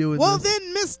keep doing Well this.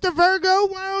 then, Mr. Virgo,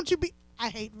 why don't you be? I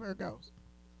hate Virgos.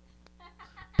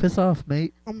 Piss off,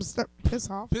 mate. I'm gonna start piss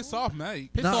off. Piss off,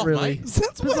 mate. Piss Not off, really. Mike.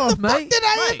 Since Piss when off, the fuck mate. did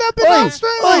I end Mike. up in Oi,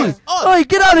 Australia? Oi,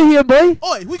 get out of here, boy.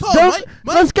 Oi, we call Don't- Mike.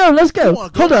 Mike. Let's go. Let's go. You wanna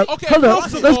go, Hold up. Mike? Okay, Hold up.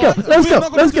 first of Let's go. all, Let's go. we're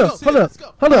not Let's gonna go. sit. Hold up. Let's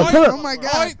go. Hold up. Oi. Hold Oh up. my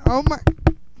god. Oh my.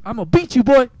 I'm gonna beat you,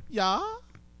 boy. Yeah.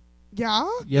 Yeah.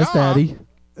 Yes, Yeah. daddy.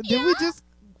 Did we just?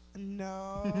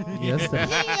 No. Yes,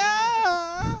 daddy.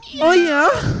 Yeah. Oh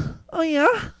yeah. Oh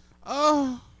yeah.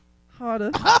 Oh.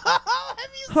 Harder. Have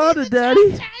you seen Harder, the daddy.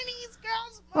 Chinese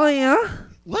girls? Oh yeah.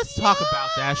 Let's talk about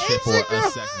that shit for Asian a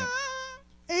girl- second.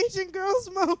 Asian girls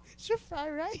mo should fry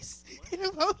rice.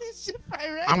 Should fry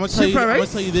rice. I'm gonna tell you. Fried I'm gonna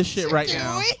rice? tell you this shit right Chicken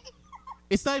now. wing.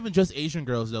 It's not even just Asian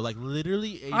girls though. Like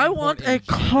literally, Asian I porn want in a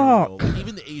general. cock. Like,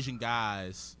 even the Asian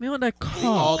guys, Me want that they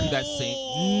all cock. do that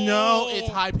same. No, it's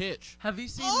high pitch. Have you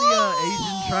seen the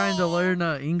Asian trying to learn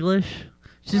English?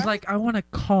 She's What? like, I want a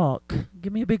cock.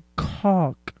 Give me a big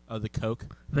cock. Oh, the coke,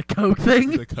 The coke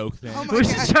thing? the coke thing. Oh my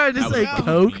Was God. she trying to That say was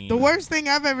coke? mean. The worst thing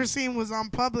I've ever seen was on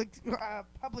public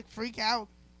freak out.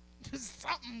 Just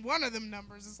something, one of them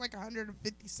numbers. It's like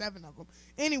 157 of them.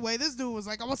 Anyway, this dude was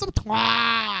like, I want some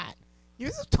twat.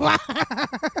 You some twat.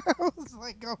 I was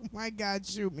like, oh my God,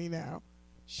 shoot me now.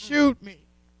 Shoot me.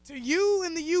 To you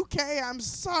in the UK, I'm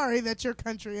sorry that your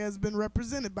country has been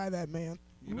represented by that man.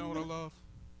 You know what I love?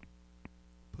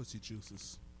 Pussy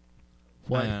juices.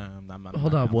 What? I'm not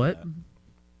Hold down on, for what? that.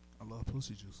 I love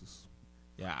pussy juices.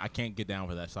 Yeah, I can't get down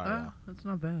for that. Sorry, y'all. That's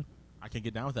not bad. I can't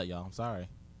get down with that, y'all. I'm sorry.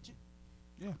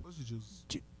 Yeah, pussy juices.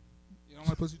 You don't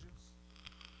like pussy juice?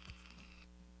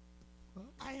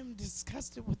 I am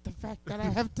disgusted with the fact that I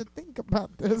have to think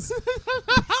about this.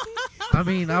 I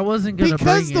mean, I wasn't going to bring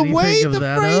Because the anything way of the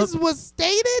that phrase up. was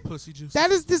stated, Pussy juices. that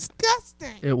is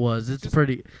disgusting. It was. It's Just-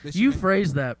 pretty. They You should make-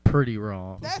 phrased that pretty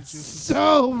wrong. That's juices.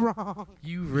 so wrong.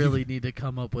 You really need to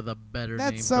come up with a better name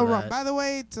That's so for wrong. that. By the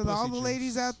way, to all Pussy the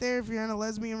ladies juice. out there, if you're in a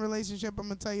lesbian relationship, I'm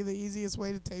gonna tell you the easiest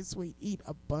way to taste sweet: eat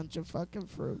a bunch of fucking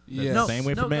fruit. Yeah. No. Same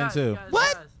way for men, guys, too. guys,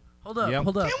 What? guys. Hold up. Yep.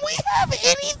 Hold up. Can we have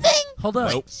anything Hold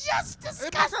up. Nope. just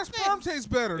It makes our sperm disgusting? taste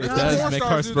better. It That's does what porn make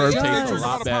stars our do. sperm They taste drink a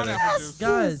lot of better. pineapple juice.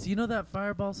 Guys, you know that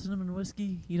Fireball cinnamon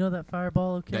whiskey? You know that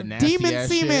Fireball, okay? That nasty Demon ass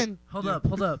shit. semen. Hold up,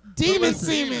 hold up. Demon Listen,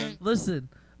 semen. Listen,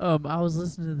 I was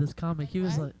listening to this comic. He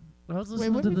was What? like, I was Wait,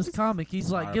 listening what to did this you say? comic. He's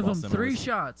like, give Fireball them cinnamon 3 whiskey.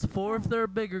 shots, 4 if they're a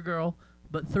bigger girl,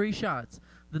 but 3 shots.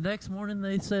 The next morning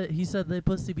he said they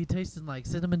pussy be tasting like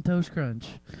cinnamon toast crunch.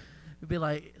 It'd be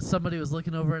like somebody was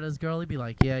looking over at his girl. He'd be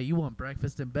like, yeah, you want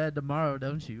breakfast in bed tomorrow,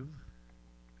 don't you?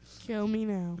 Kill me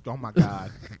now. Oh my god.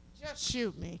 Just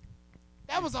shoot me.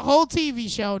 That was a whole TV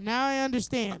show. Now I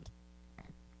understand.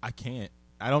 I can't.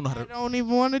 I don't know how I to. don't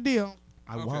even want to deal.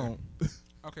 I Okay. won't.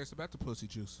 Okay, so back to pussy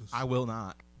juices. I will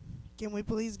not. Can we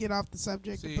please get off the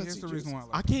subject See, of here's pussy the juice? reason why I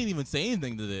I like can't even say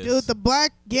anything to this. Dude, the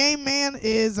black gay man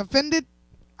is offended.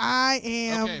 I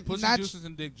am Okay, pussy not. juices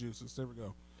and dick juices. There we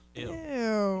go. Ew.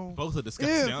 Ew. Both are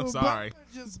disgusting. Ew, I'm both sorry. are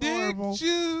just Dick horrible.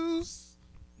 juice.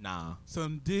 Nah.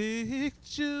 Some dick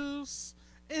juice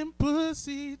and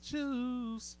pussy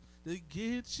juice to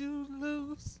get you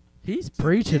loose. He's to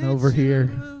preaching get over you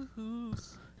here.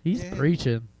 loose. He's Yeah.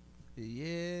 preaching.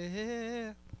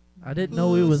 Yeah. I didn't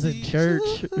know he was in Pussy church.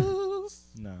 juice.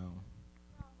 No.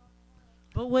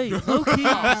 But wait, low key.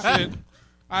 Oh, shit.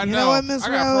 I You know. know what, Miss I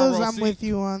got front Rose? row I'm seat. with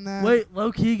you on that. Wait,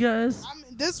 low key, guys.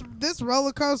 This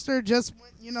roller coaster just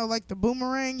went, like the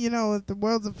boomerang, with the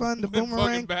Worlds of Fun, the Went fucking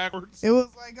boomerang. backwards. It was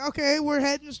like, okay, we're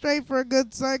heading straight for a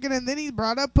good second, and then he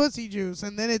brought up pussy juice,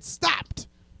 and then it stopped.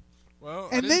 Well,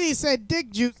 I And then didn't- he said dick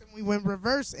juice, and we went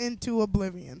reverse into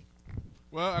oblivion.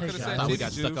 well, I Hey, could have guys. I said thought we dick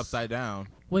got stuck juice. upside down.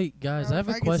 Wait, guys, I have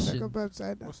a If get stuck question. up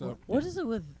upside down. What's up? What is it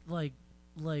with like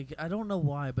I don't know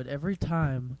why, but every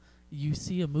time you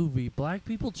see a movie, black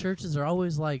people churches are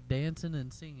always like dancing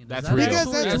and singing. Is That's that real. Because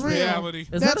actually- that's That's real. reality. Is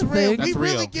That's that a real. thing? We That's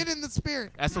really real. get in the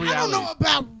spirit. That's the I don't reality. know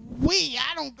about we.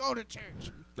 I don't go to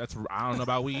church. I don't know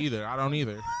about we either. I don't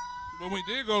either. When we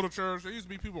did go to church, there used to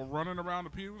be people running around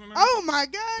the pews and Oh my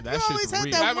God! That you shit's always had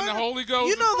real. that having one. the Holy Ghost.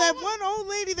 You know and that all one old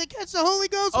lady that catch the Holy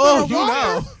Ghost Oh, with you her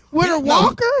walker? know. With her No,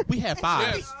 walker? We had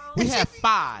 5. Yes. We And had she be-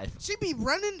 5. She'd be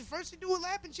running. First she'd do a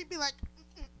lap, and she'd be like,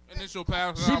 Initial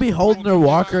pass. She'd be holding her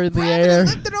walker in the grab it air. and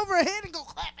lift it over her head and go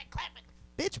clap it, clap it.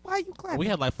 Bitch, why you clapping? We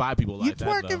had like 5 people you like that.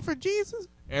 twerking Though. for Jesus?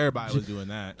 Everybody was doing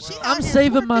that. She I'm out here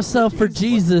saving twerking myself for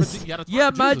Jesus. You gotta twerk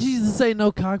Yeah, for my Jesus. Jesus ain't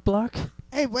no cock block.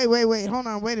 Hey, wait. Hold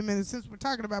on. Wait a minute. Since we're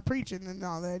talking about preaching and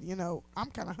all that,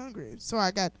 I'm kind of hungry. So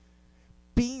I got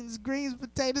beans, greens,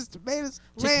 potatoes, tomatoes,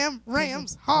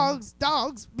 rams, hogs,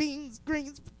 dogs, beans,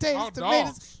 greens, potatoes, Oh,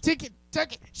 tomatoes, dogs. chicken,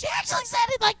 turkey. She actually said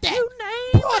it like that. You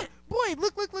name it. Boy,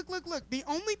 look. The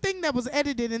only thing that was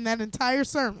edited in that entire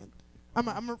sermon.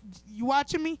 You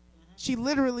watching me? She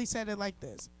literally said it like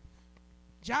this.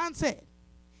 John said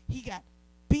he got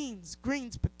beans,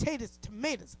 greens, potatoes,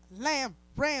 tomatoes, lamb,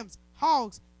 rams,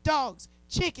 hogs, dogs,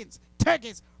 chickens,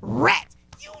 turkeys, rats.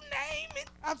 You name it.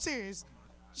 I'm serious.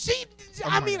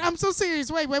 I'm so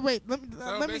serious. Wait. Let me.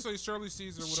 So basically, Shirley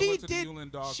Caesar would have She went to the did.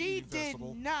 Yulin Dog She Eating did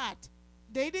Festival. not.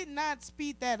 They did not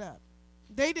speed that up.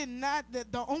 They did not.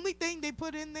 The only thing they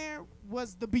put in there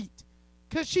was the beat,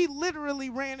 cause she literally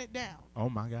ran it down. Oh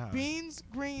my God. Beans,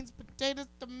 greens, potatoes,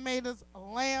 tomatoes,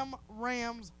 lamb,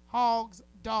 rams, hogs,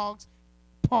 dogs,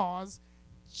 paws,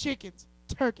 chickens,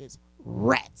 turkeys,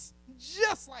 rats,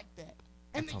 just like that.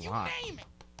 And That's then a you lot. name it.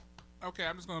 Okay,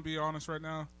 I'm just gonna be honest right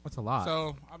now. That's a lot.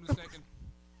 So I'm just thinking.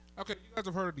 Okay, you guys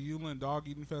have heard of the Yulin Dog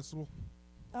Eating Festival?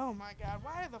 Oh my God!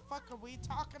 Why the fuck are we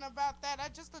talking about that? I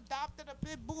just adopted a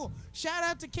pit bull. Shout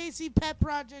out to KC Pet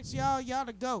Projects, y'all. Y'all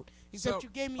the goat. Except So- you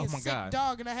gave me Oh a my sick God.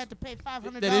 dog, and I had to pay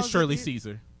 $500. that is Shirley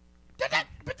Caesar.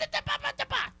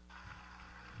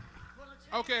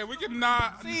 Okay, we can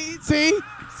not. See,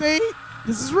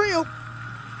 this is real.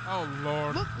 Oh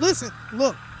Lord. Look, listen,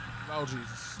 look. Oh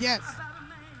Jesus. Yes,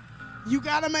 you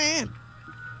got a man.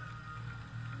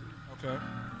 Okay.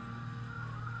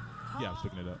 Yeah, I'm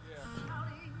picking it up.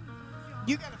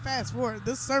 You gotta fast forward.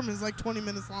 This sermon's like 20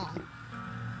 minutes long.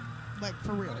 Like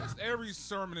for real. That's every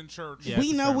sermon in church. Yeah. We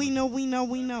it's a know. sermon.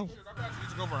 We know. Shit, I bet you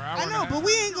used to go for an hour I and a know, half. but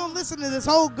we ain't gonna listen to this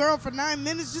whole girl for 9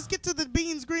 minutes. Just get to the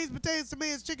beans, greens, potatoes,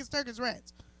 tomatoes, chickens, turkeys,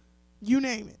 rats. You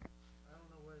name it.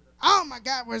 Oh my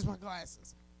God, where's my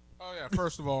glasses? Oh yeah.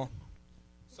 First of all.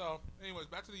 So, anyways,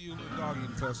 back to the Yulin Dog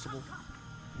Eating Festival.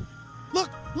 Look.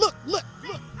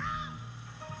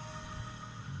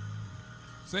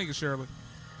 Sing it, Shirley.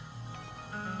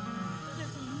 This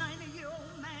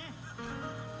 90-year-old man.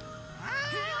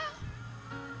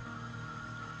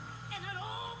 And an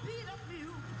old beat up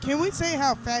mule. Can we say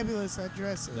how fabulous that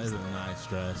dress That is? is a nice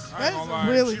dress. I That ain't is gonna a lie,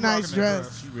 really she nice rocking that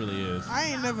dress. She really is. I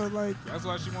ain't never like. That's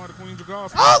why she wanted the Queens of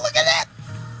Gospel. Oh, look at that!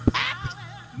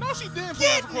 No, she didn't put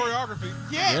Get out the me. choreography.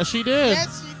 Yes, Yes, she did.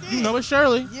 Yes, she did. You know it's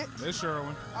Shirley. Yeah. It's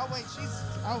Shirley. Oh wait,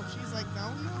 she's like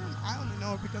no. I only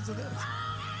know her because of this.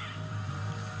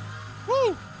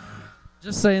 Woo!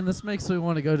 Just saying, this makes me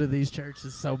want to go to these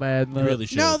churches so bad. You Look. really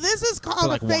should. No, this is called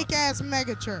like a fake once. ass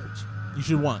mega church. You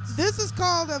should once. This is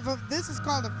called a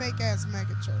fake ass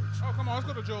mega church. Oh, come on, let's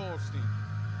go to Joel Osteen.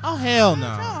 Oh hell no.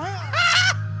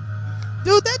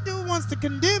 Dude, that dude wants to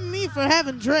condemn me for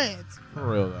having dreads. For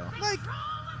real though. Like,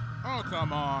 Oh,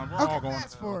 come on. We're all okay, going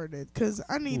fast to forward it, because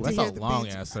I need Ooh, to that's hear a the long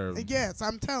beans. ass sermon. Yes,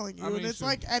 I'm telling you, I mean, and it's shoot.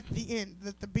 like at the end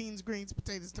that the beans, greens,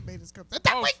 potatoes, tomatoes comes. That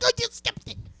Oh. way, good, you skipped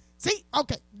it. See,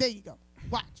 okay, there you go.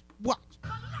 Watch. Look.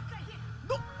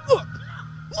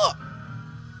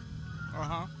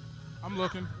 Uh-huh. I'm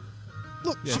looking.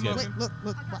 Yes, yes. Wait, look. I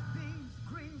Watch. got beans,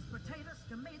 greens, potatoes,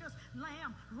 tomatoes,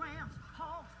 lamb, rams,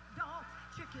 hogs, dogs,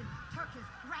 chicken, turkeys,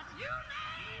 rats. You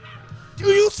name it. Do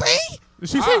you see? Did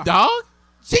she say dog?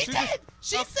 She She did. did.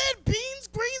 She said beans,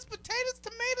 greens, potatoes,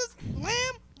 tomatoes,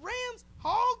 lamb, rams,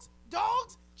 hogs,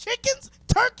 dogs, chickens,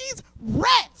 turkeys,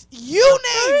 rats. You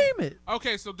name it. Name it.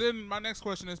 Okay, so then my next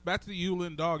question is back to the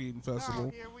Yulin Dog Eating Oh, Festival.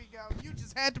 here we go. You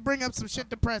just had to bring up some shit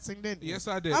depressing, didn't you? Yes,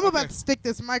 I did. I'm Okay. about to stick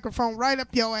this microphone right up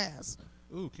your ass.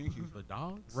 Ooh, kinky. The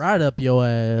dogs? Right up your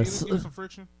Can you ass. give me some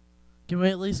friction? Can we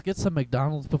at least get some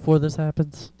McDonald's before this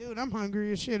happens? Dude, I'm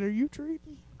hungry as shit. Are you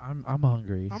treating? I'm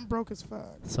hungry. I'm broke as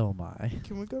fuck. So am I.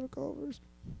 Can we go to Culver's?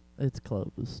 It's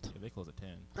closed. Yeah, they close at 10.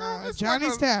 It's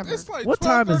Johnny's like Tavern. It's like What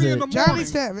time is 12:30 in it? the morning.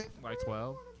 Johnny's Tavern. Like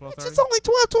 12? It's 12:30? only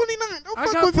 12:29. Don't I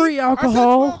fuck got with free me.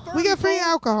 alcohol. 12:30, We got free bro.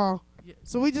 alcohol. Yeah.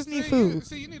 So we just need See,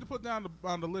 food. You need to put down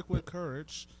the liquid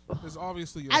courage. It's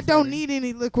obviously your I don't thing. need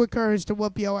any liquid courage to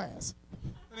whoop your ass.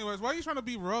 Anyways, why are you trying to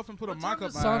be rough and put a What mic time up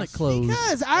does my Sonic ass? close?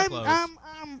 Because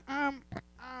close.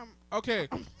 Okay,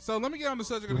 so let me get on the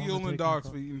subject of the You want me Yulin to Dogs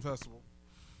take for Eating Festival.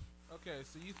 Okay,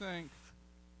 so you think,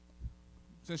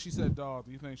 since she said dog,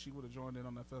 do you think she would have joined in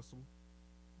on that festival?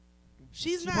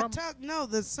 she's She not prob- talking. No,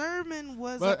 the sermon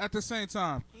was. But at the same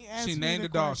time, He asked she me named the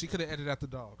the dog. question. She could have edited out the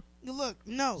dog. Look,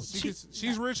 no.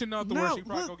 She's rich enough to where No, she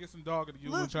probably look. go get some dog at the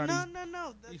Yulin Look, Chinese.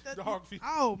 no. Dog feed.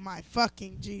 Oh my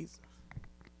fucking Jesus!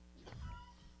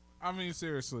 I mean,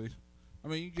 seriously. I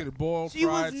mean, you get it boiled, She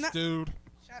was fried, not- stewed.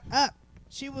 Shut up.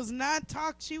 She was not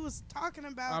talk. She was talking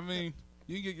about. I mean,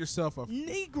 you can get yourself a.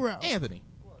 Negro. Anthony.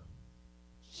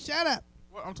 Shut up.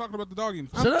 What, I'm talking about the dog eating.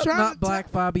 I'm Shut up, trying not to Black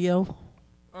Fabio.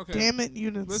 Okay. Damn it!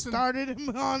 You done Listen- started him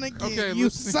on again. Okay, you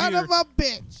listen son here. of a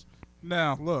bitch.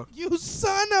 Now, look. You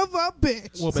son of a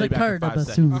bitch. We'll be back in Sakura 5 Basu.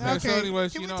 seconds. Okay, so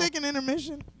anyways, can you we know. take an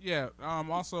intermission? Yeah.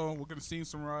 Also, we're gonna steam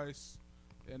some rice,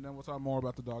 and then we'll talk more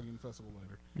about the dog eating festival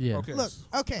later. Yeah. Okay. Look,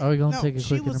 okay. Are we gonna no, take a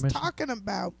she quick was intermission? talking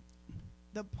about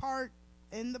the part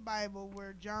in the Bible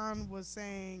where John was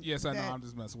saying. Yes, I know. that- I'm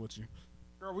just messing with you.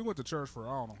 Girl, we went to church for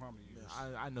I don't know how many years.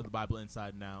 I know the Bible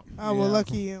inside and out. Oh well, Yeah.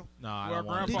 lucky you. No, I Well, don't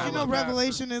want Did grandfather you to. know was a pastor.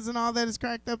 Revelation isn't all that it's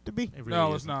cracked up to be? It really No,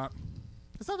 it's isn't. not.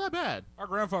 It's not that bad. Our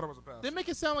grandfather was a pastor. They make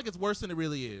it sound like it's worse than it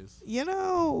really is. You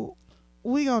know,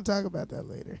 we gonna talk about that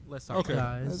later. Let's talk. Okay.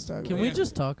 about Let's Guys, talk can about we it.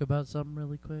 just talk about something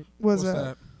really quick? What's What's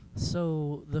that? that?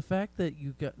 So the fact that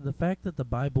the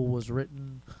Bible was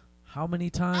written how many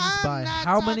times I'm by not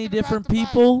how many talking about different the Bible.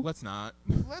 people? it. Let's not.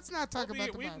 Let's not talk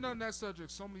about the We've Bible. done that subject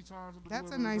so many times. with the That's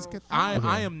a delivery nice. girls.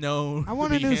 I am known I to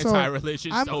want a be new sword.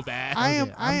 anti-religion I'm- so bad. I am.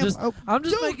 Okay, I I'm am. just- oh, I'm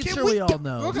just dude, making can sure we we all go-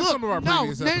 know. Look at some of our no,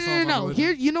 previous no, no, episodes no, on no. religion.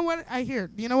 Here, you know what? I hear.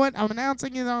 You know what? I'm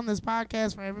announcing it on this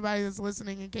podcast for everybody that's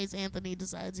listening, in case Anthony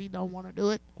decides he don't want to do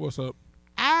it. What's up?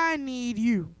 I need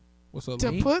you What's up?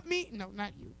 to love? put me. No,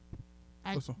 not you.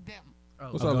 What's up? Them.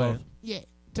 Oh, What's go up, love? ahead. Yeah,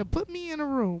 to put me in a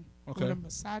room Okay. with a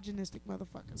misogynistic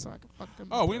motherfucker, so I can fuck them.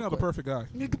 Oh, up we real know the quick. perfect guy.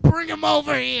 You can bring him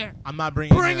over here. I'm not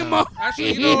bringing. Bring him over.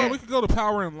 Actually, you know what? We could go to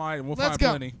Power and Light, and we'll Let's find go.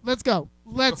 plenty. Let's go.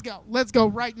 Let's go. Let's go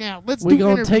right now. Let's We do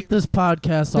gonna interviews. take this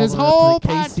podcast all This the whole way to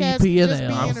podcast KCP and just L.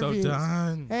 be I'm so interviews.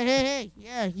 done. Hey, hey, hey.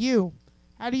 Yeah, you.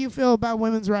 How do you feel about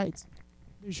women's rights?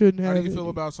 You shouldn't How have do you it. feel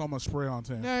about so much spray on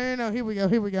tan? No, no, no. Here we go.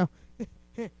 Here we go.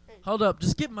 Hold up,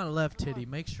 just get my left titty.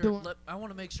 Make sure. Do it. I want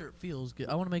to make sure it feels good.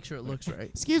 I want to make sure it looks right.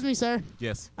 Excuse me, sir.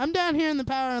 Yes. I'm down here in the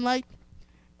Power and Light,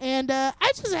 and I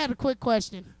just had a quick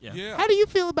question. Yeah. How do you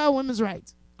feel about women's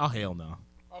rights? Oh hell no.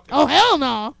 Okay. Oh hell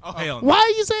no! Oh hell no. Why are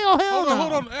you saying oh hell Hold no?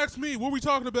 on, hold on. Ask me. What we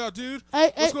talking about, dude?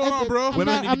 Hey, What's going on, bro? I'm Women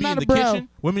not, need I'm to be not in a the bro. kitchen.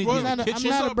 Women need to What? be in the I'm kitchen.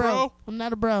 not a What's up, bro. bro? I'm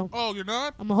not a bro. Oh, you're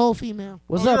not? I'm a whole female.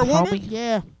 What's Oh, up, you're a woman? homie?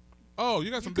 Yeah, Oh,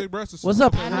 you got some big breasts. What's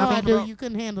up, I know I do. You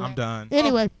couldn't handle I'm it. done.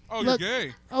 Anyway, Oh, look. you're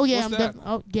gay. Oh yeah, What's I'm that?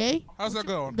 definitely. Oh, gay? How's that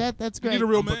going? That's You great. need a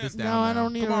real I'll put man. this down No, I now.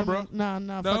 don't need Come a on, remote. bro.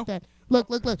 No, No? fuck that. Look.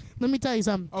 Let me tell you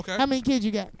something. Okay. How many kids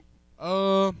you got?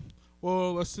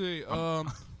 Well, let's see.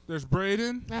 There's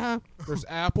Braden, there's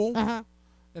Apple, and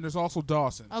there's also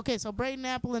Dawson. Okay, so Braden,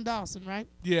 Apple, and Dawson, right?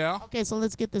 Yeah, Okay, so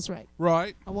let's get this right.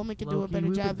 right. A woman can do Low-key, a better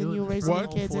we've job been than you doing it raising for the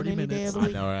a kids whole any 40 day of the I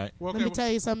week. know, right? Well, Let me tell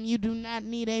you something. You do not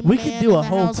need a We man could do in a the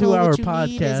whole household. 2-hour What you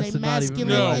need podcast is a and not even masculine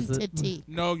realize it. entity.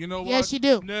 No, you know what? Yes, you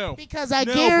do. No. Because I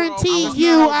No, guarantee bro.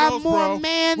 you, That's not how it I'm goes, more bro.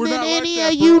 man We're than not like any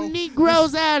that, of you bro.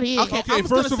 Negroes out here. Okay, Okay, I'm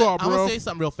first gonna of say, all, I'm gonna bro. say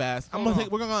something real fast. Hold on.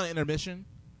 We're gonna go on an intermission.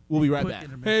 We'll be right Quick back.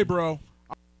 intermission. Hey, bro.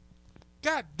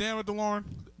 God damn it, DeLorne.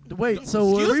 Wait, so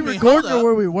were Excuse we me, hold recording or up.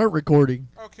 were we weren't recording?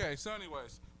 Okay, so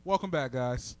anyways, welcome back,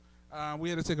 guys. We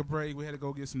had to take a break. We had to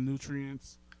go get some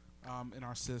nutrients in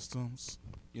our systems.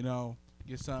 You know,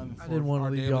 get something for I didn't want our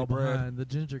to leave daily y'all bread. behind. The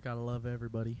ginger gotta love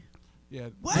everybody. Yeah,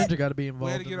 What? Ginger gotta be we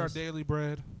involved. had to in get our this. daily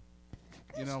bread.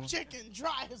 You know, This chicken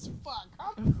dry as fuck.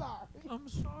 I'm sorry. I'm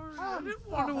sorry. I I didn't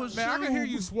didn't want to assume. man, I can hear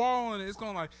you swallowing it. It's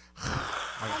going like,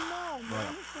 I know,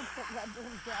 man.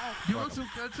 You want some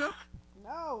ketchup?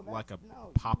 No, Like a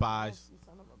no. Popeyes. You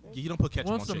son of a bitch. You don't put ketchup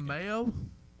Want on some chicken. mayo?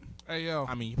 hey, yo.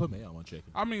 I mean, you put mayo on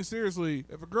chicken. I mean, seriously,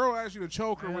 if a girl asks you to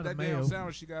choke her I with had that a damn mayo.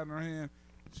 sandwich she got in her hand,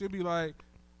 she'll be like,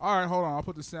 all right, hold on. I'll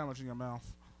put the sandwich in your mouth.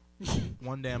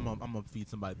 One day I'm gonna feed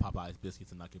somebody Popeyes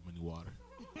biscuits and not give them any water.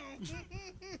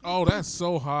 Oh, that's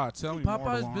so hot. Tell me more,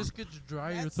 Popeye's DeLorne. biscuits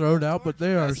dry your That's throat out, but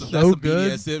they are That's so some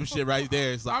good. BDSM shit right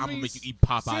there. It's like I I'm mean, gonna make you eat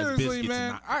Popeyes Seriously, biscuits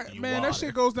man, and not give you man, water. that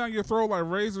shit goes down your throat like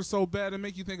razor so bad it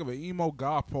make you think of an emo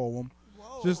goth poem.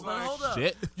 Whoa. Just But like hold up.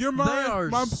 Shit. your They mind, are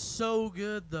my, so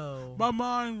good though. my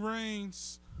mind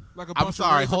reigns like a I'm bunch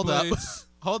sorry. of Hold up. blades,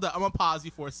 Hold up. I'm gonna pause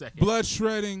you for a second. blood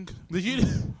shredding Did you?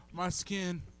 my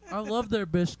skin. I love their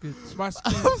biscuits. My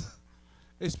skin,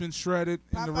 it's been shredded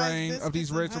in the Popeye's rain of these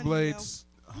biscuits and razor honey blades.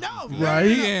 No, Right?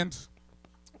 The end.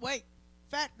 Wait,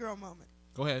 fat girl moment.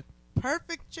 Go ahead.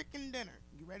 Perfect chicken dinner.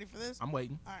 You ready for this? I'm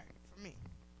waiting. All right, for me,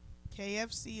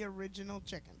 KFC original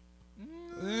chicken.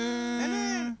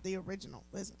 Eh, The original.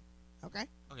 Listen, okay.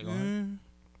 Okay, go ahead.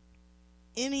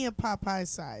 eh. Any of Popeye's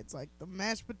sides, like the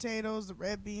mashed potatoes, the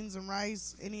red beans and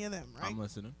rice, any of them, right? I'm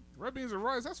listening. Red beans and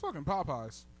rice, that's fucking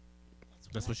Popeyes.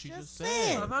 That's what she just just said.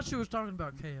 said. I thought she was talking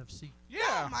about KFC. Yeah.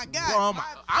 Oh my God! Bro, my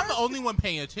I'm the perfect- only one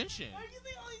paying attention. Are you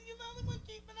the only one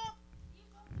keeping up?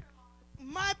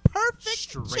 My perfect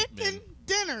Straight chicken men.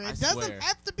 dinner. I It doesn't swear.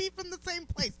 have to be from the same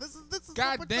place. This is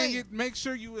God what we're dang saying. it! Make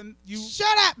sure you Shut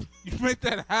up! you make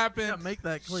that happen. Yeah, make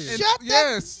that clear. And- Shut that-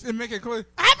 yes, and make it clear.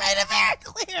 I made it very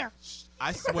clear.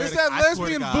 I swear. It's to, that I swear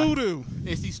to lesbian God, voodoo.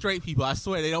 It's these straight people. I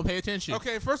swear they don't pay attention.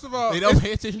 Okay, first of all, They don't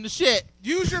pay attention to shit.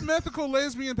 use your mythical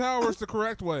lesbian powers the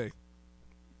correct way.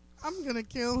 I'm gonna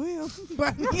kill him,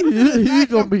 but He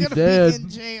gonna be dead. in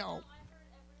jail.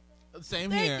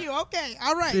 Same Thank here. you. Okay.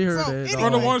 All right. She heard So it. From the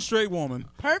anyway, one straight woman.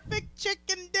 perfect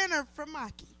chicken dinner for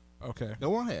Maki. Okay.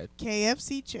 Go on ahead.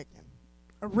 KFC chicken.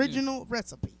 Original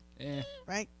recipe, Eh.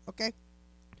 right? Okay.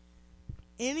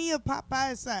 Any of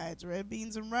Popeye's sides, red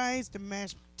beans and rice, the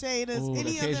mashed potatoes, Ooh, any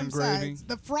the of Cajun them gravy. sides,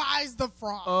 the fries,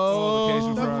 Oh, the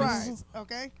Cajun the fries. fries,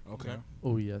 okay? Okay.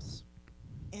 Oh yes.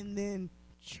 And then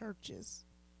Church's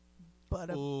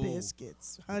butter Ooh.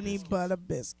 biscuits, honey butter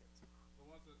biscuits.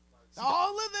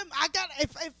 All of them. I got.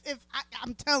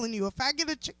 I'm telling you, if I get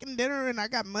a chicken dinner and I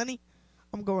got money,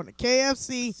 I'm going to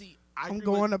KFC. See, I'm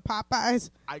going to Popeyes.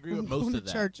 I agree with I'm most going of to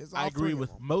that. Church's, I all agree three of with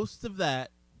them. most of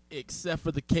that, except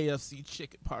for the KFC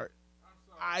chicken part.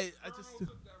 I just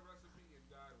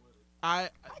I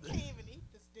I can't even eat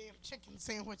this damn chicken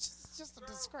sandwich. It's just a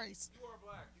disgrace.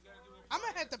 I'm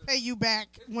gonna have to pay you back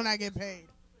when I get paid.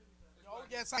 Oh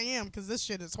yes, I am, because this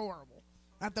shit is horrible.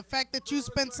 Not the fact that you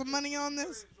spent some money on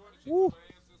this. Woo.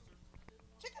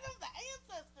 Chicken of the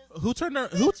ancestors. who turned their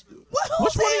Who's who?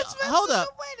 Which one? ancestors? Hold up.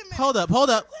 Wait a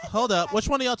minute. Hold up. Which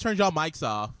one of y'all turned y'all mics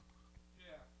off?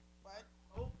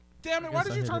 What? Damn it! I Why guess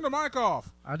did I you hit turn it. the mic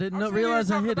off? I didn't I'm know, sitting here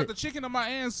realize I talking hit about it. the chicken of my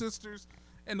ancestors,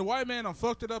 and the white man done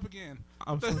fucked it up again.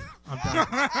 I'm done.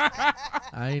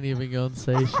 I ain't even gonna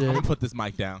say I'm shit. gonna put this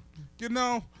mic down. You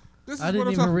know, this is I what didn't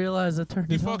I'm even talking. realize I turned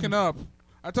You it fucking on. up.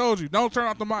 I told you, don't turn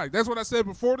off the mic. That's what I said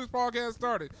before this podcast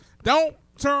started. Don't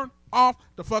turn off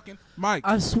the fucking mic.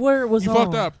 I swear it was You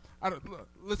on. fucked up.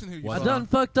 Listen here, you I fuck. done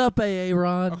fucked up, AA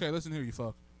Ron. Okay, listen here, you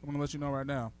fuck. I'm gonna let you know right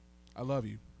now. I love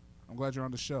you. I'm glad you're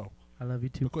on the show. I love you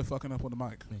too. But quit fucking up on the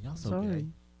mic. Man, y'all so Sorry. gay.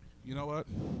 You know what?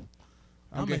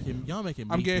 Y'all making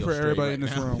me I'm gay feel for straight everybody right in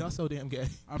this now. room. Y'all so damn gay.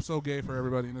 I'm so gay for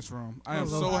everybody in this room. I I am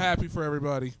love so that. happy for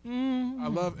everybody. I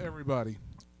love everybody.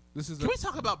 This is Can we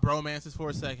talk about bromances for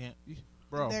a second?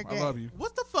 bro. They're I gay. love you.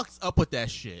 What the fuck's up with that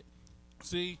shit?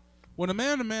 See, when a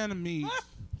man meets,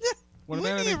 when a We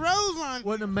man need Rose on.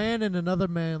 When a man and another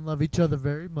man love each other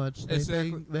very much, they,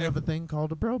 Exactly. they have a thing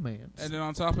called a bromance. and then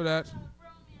on top of that,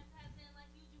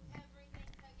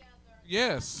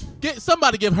 yes, Get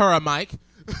somebody give her a mic.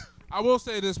 I will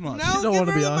say this much. No, She don't give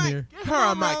wanna her be the on mic. here. Give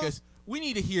her a mic. Rose. 'Cause we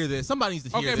need to hear this. Somebody needs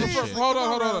to hear Okay, this but shit. hold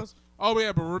Come on. Rose. Oh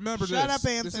yeah, but remember Shut this. up,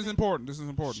 This Anthony. is important. This is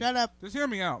important. Shut up. Just hear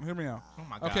me out. Hear me out. Oh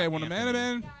my God, Okay, when a man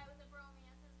Anthony.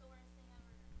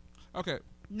 Okay,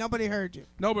 Nobody heard you.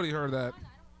 nobody heard that.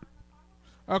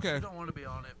 Okay, don't want to be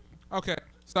on it. okay.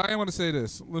 So I am going to say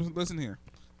this. Listen here.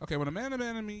 Okay, when a man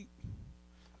meet,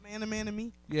 Man, and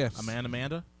me. yes.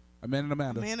 Amanda. A man and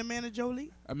Amanda. Man, and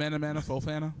Jolie. A man and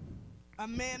Fofana. A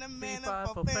man, Fee-fi,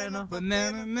 Fofana.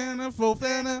 Banana, nana,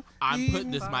 Fofana. I'm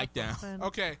putting this mic down.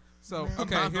 Okay, so Man.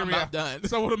 okay, I'm here we about are. done.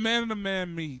 So when a man and a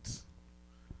man meet,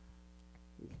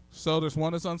 so there's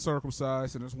one that's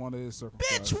uncircumcised and there's one that is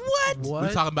circumcised. Bitch, what? What?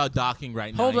 We're talking about docking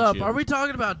right now. Hold ain't up. you? Are we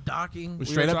talking about docking? We're We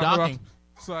straight are up talking docking.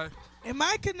 about- So Am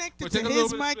I connected Well, to take a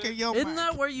his little mic bit- or your Isn't mic?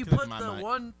 that where you Could put my the mic.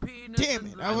 one penis? Damn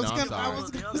and it! the- I was know, I'm gonna. I sorry.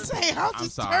 was the gonna other say penis? I'll I'm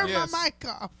just sorry. turn Yes. my mic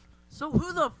off. So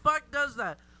who the fuck does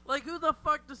that? Like who the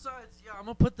fuck decides? Yeah, I'm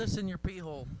gonna put this in your pee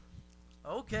hole.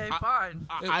 Okay, fine.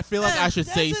 I feel like I should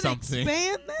say Does it something.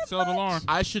 Expand that so much? Lauren,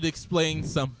 I should explain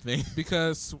something.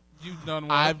 because you've done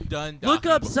what? I've done docking Look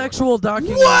up before. sexual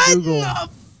docking What on Google. the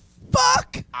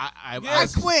fuck? I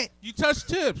Yes. I quit. You touch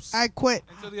tips I quit.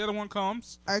 until the other one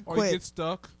comes, I or you quit. get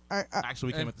stuck, actually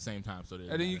we came And- at the same time, so it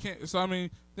didn't and then you matter. can't. So I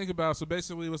mean, think about it. So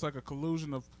basically, it was like a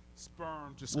collusion of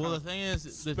sperm just Well, the kind thing is,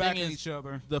 of the thing smacking is, each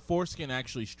other. the foreskin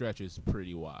actually stretches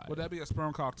pretty wide. Would that be a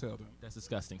sperm cocktail then? That's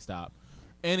disgusting. Stop.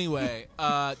 Anyway,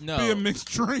 no. Be a mixed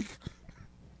drink.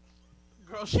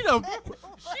 Girl, she don't.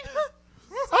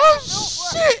 Oh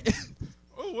shit!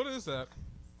 Oh, what is that?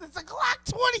 It's a Glock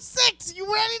 26.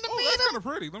 You ready to Oh, meet that's him? kind of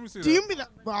pretty. Let me see Do that. you mean?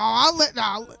 Oh, I'll let.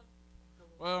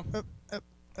 Well,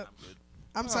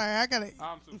 I'm sorry. I gotta.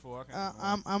 I'm too full.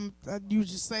 I can't. You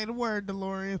just say the word,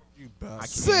 DeLorean. You I bastard.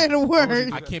 Say the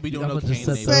word. I can't be doing I'ma no just cane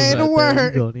set name. those Say the right there.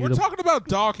 word. You don't need We're 'em. talking about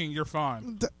docking. You're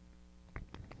fine.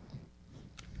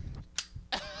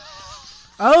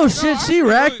 Oh No, shit, I she really-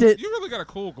 racked it. You really got a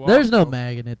cool gloss. There's no though.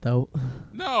 mag in it though.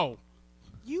 No.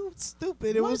 You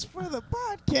stupid. It was for the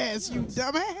podcast, you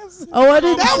dumbass. Oh, I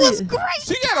didn't That see was it. great.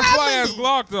 She got a fly ass comedy.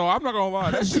 Glock though. I'm not gonna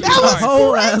lie. That shit That is was nice.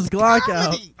 whole great ass Glock out.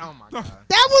 comedy. Oh my god.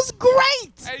 That was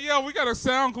great. Hey yo, we got a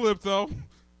sound clip though.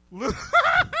 Look,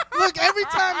 every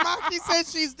time Maki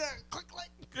says she's done, click, click.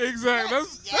 Exactly.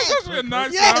 That's Yes. actually a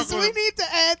nice Yes, sound we clip. need to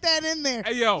add that in there.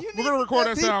 Hey yo, You we're need gonna to record put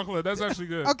that the- sound clip. That's actually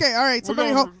good. Okay, all right. We're Somebody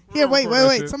gonna- hold. we're Here, gonna wait, record wait, that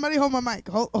wait. shit. Somebody hold my mic.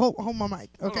 Hold my mic. Hold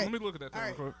on, Okay. let me look at that thing All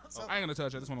real quick. So- I ain't gonna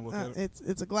touch it. I just want to look at it.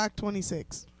 It's a Glock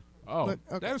 26. Oh, look,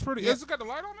 okay. that is pretty. Yeah. It's got the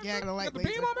light on it. Yeah, I got a light Got the laser.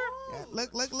 beam on there. Yeah,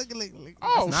 look.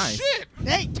 Oh nice. shit!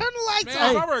 Hey, turn the lights Man,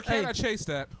 on. if I were a cat, hey. I'd chase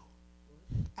that.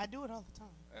 I do it all the time.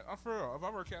 For real, if I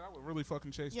were a cat, I would really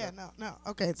fucking chase Yeah, that. no.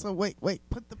 Okay, so wait.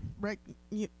 Put the right.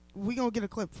 We gonna get a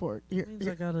clip for it. Here. That means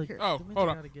here, I gotta. here. Oh, that means hold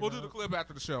I on. gotta get We'll do the up. clip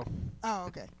after the show. Oh,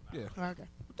 okay. Yeah. Okay.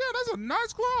 Yeah, that's a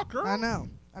nice clock, girl. I know.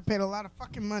 I paid a lot of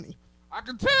fucking money. I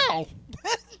can tell.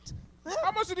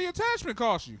 How much did the attachment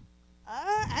cost you?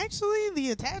 Actually,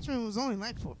 the attachment was only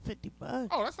like for $50.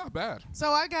 Oh, that's not bad.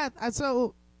 So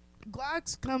so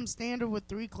Glocks come standard with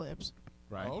 3 clips.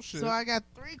 Right. Oh shit. So I got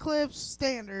 3 clips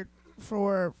standard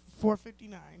for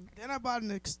 $4.59. Then I bought an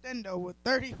extendo with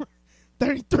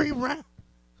 33 rounds.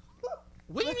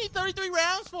 What do you need 33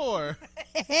 rounds for?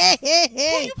 Hey, hey, Who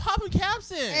are hey. you popping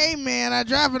caps in? Hey, man, I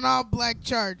drive an all-black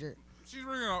Charger. She's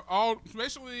ringing all.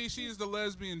 Basically, she's the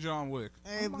lesbian John Wick.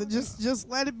 Hey, but just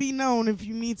let it be known if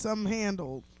you need something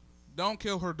handled. Don't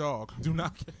kill her dog. Do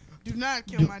not. Do not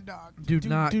kill my dog. do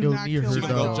not go near kill her my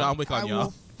dog. John Wick on I y'all.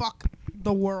 will fuck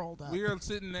the world up. We are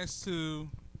sitting next to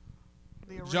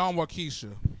The original- John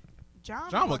Waukesha. John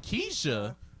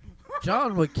Waukesha?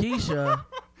 John Waukesha.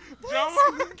 John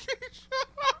Waukesha.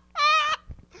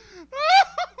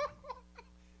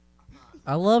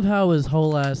 I love how his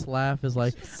whole ass laugh is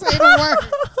like. Say the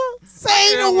word.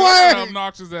 Say Yeah, the well, that's an word.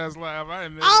 obnoxious ass laugh. I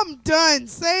admit. I'm done.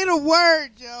 Say the word,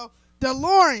 Joe.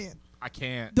 DeLorean. I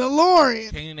can't.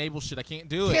 DeLorean. Cain and Abel shit. I can't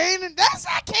do it. Cain and that's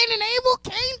not Cain and Abel.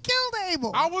 Cain killed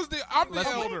Abel. I'm the Let's-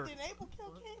 elder. Did Abel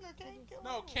kill Cain or Cain kill No,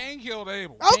 Abel? Cain killed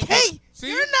Abel. Okay, See?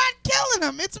 you're not killing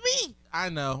him. It's me. I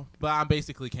know, but I'm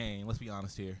basically Cain. Let's be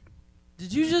honest here.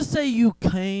 Did you just say you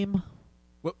came?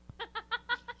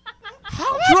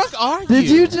 How drunk are you? Did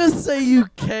you just say you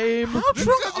came? How Just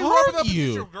drunk because you rubbing are up against your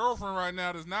you? girlfriend right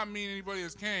now does not mean anybody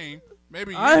is Cain.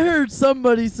 Maybe I you. heard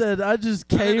somebody said I just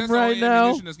I think came that's the right only now.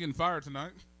 ammunition that's getting fired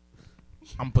tonight.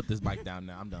 I'm gonna put this mic down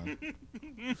now. I'm done.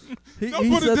 He Don't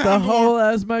put it set the down, boy. whole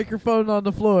ass microphone on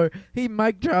the floor. He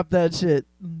mic dropped that shit.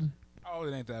 Oh,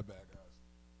 it ain't that bad, guys.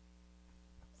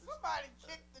 Somebody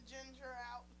kicked the ginger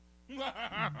out.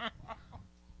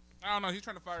 I don't know. He's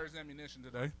trying to fire his ammunition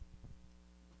today.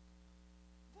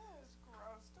 That is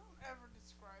gross. Don't ever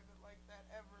describe it like that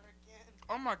ever again.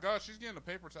 Oh my God, she's getting a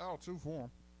paper towel too for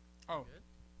him. Oh,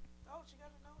 Oh, she got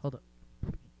a nose. Hold up.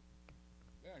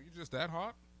 yeah, you just that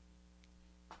hot?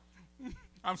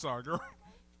 I'm sorry, girl.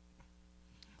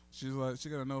 She's like, she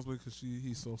got a nosebleed because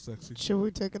he's so sexy. Should we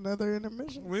take another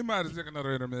intermission? We might have to take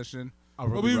another intermission.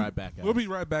 We'll be right back. Guys. We'll be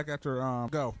right back after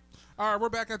go. All right, we're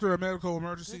back after a medical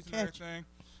emergency Good and catch. everything.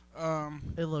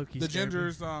 It low-key The scared me.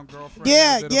 Ginger's girlfriend. Yeah,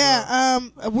 had a bit of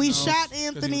yeah. We know, shot 'cause he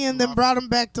Anthony was and then robbed. brought him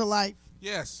back to life.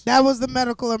 yes. That was the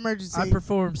medical emergency. I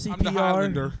perform I'm the CPR.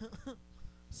 Highlander.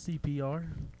 CPR.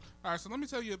 All right, so let me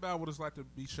tell you about what it's like to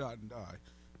be shot and die.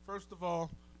 First of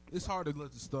all, it's hard to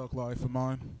live this thug life of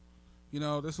mine. You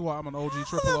know, this is why I'm an OG,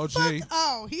 triple How OG. the fuck-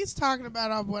 Oh, he's talking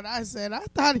about what I said. I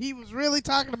thought he was really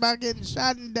talking about getting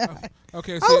shot and died.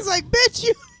 Okay, I so was like, bitch,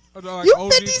 you like you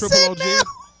OG, 50 triple Cent OG. now?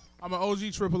 I'm an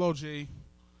OG, triple OG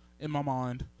in my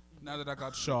mind. Now that I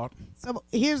got shot, So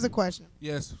here's the question.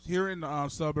 yes, here in the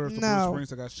suburbs of No. Blue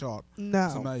Springs, I got shot. It's No.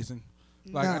 amazing.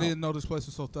 Like I No. didn't know this place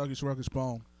was so thuggish, ruckish,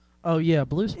 bone. Oh yeah,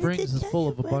 Blue Springs is full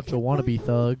of a bunch of wannabe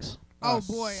thugs. Oh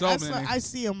boy, so many. I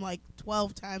see him like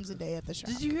 12 times a day at the shop.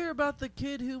 Did you hear about the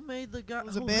kid who made the guy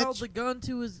Was a who held bitch? the gun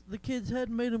to the kid's head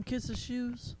and made him kiss his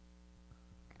shoes?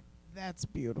 That's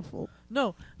beautiful.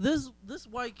 No, this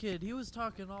white kid, he was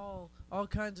talking all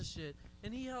kinds of shit,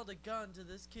 and he held a gun to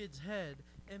this kid's head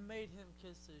and made him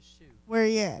kiss his shoe. Where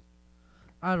he at?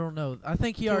 I don't know. I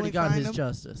think he Can already we got find his him?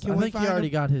 justice. Can I we think he find already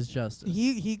him? got his justice.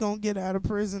 He gonna get out of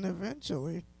prison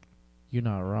eventually. You're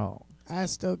not wrong. I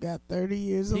still got 30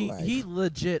 years of life. He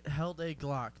legit held a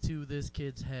Glock to this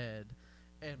kid's head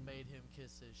and made him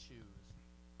kiss his shoes.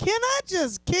 Can I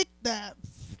just kick that?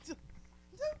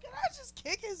 Can I just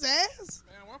kick his ass?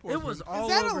 Man, one It person- was Is all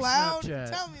that over allowed?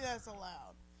 Snapchat. Tell me that's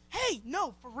allowed. Hey,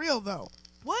 no, for real though.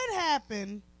 What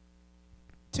happened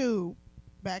to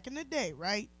back in the day,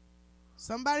 right?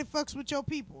 Somebody fucks with your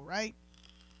people, right?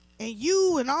 And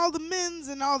you and all the men's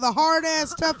and all the hard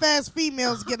ass, tough ass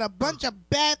females get a bunch of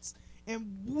bats and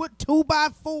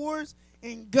 2x4s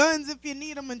and guns if you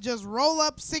need them and just roll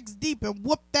up 6 deep and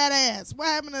whoop that ass. What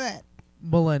happened to that?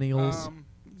 Millennials.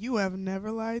 You have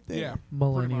never lied there. yeah.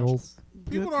 Millennials.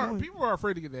 Good point. People are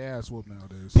afraid to get their ass whooped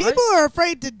nowadays. People are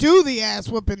afraid to do the ass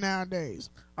whooping nowadays.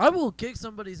 I will kick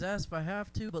somebody's ass if I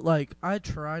have to, but like I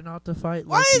try not to fight.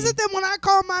 Why is it that when I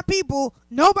call my people,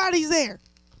 nobody's there?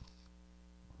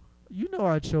 You know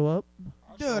I'd show up.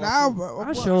 Dude,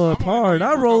 I show up I'm only hard. know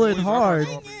I you for a roll couple in weeks. I hard. The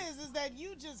thing is that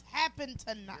you just happen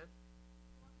to not.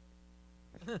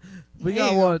 We got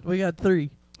Damn. one. We got three.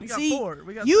 We got See, 4.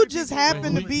 We got You 3 just people.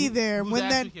 happen to Wait, be there Who's when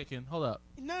actually that. kicking? Hold up.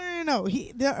 No.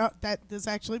 This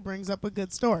actually brings up a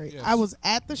good story. Yes. I was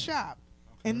at the shop,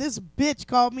 and this bitch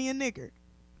called me a nigger.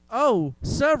 Oh,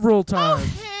 several times.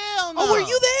 hell no. Oh, were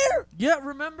you there? Yeah,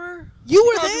 remember? You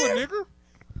were Called you there? a nigger?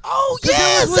 Oh, 'Cause yeah,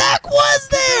 that was when- Zach was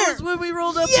That there. was when we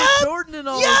rolled up Yup, with Jordan and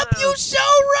all Yup, of them. you show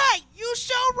right. You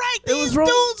show right. It was These wrong.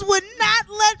 dudes would not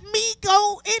let me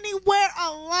go anywhere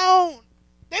alone.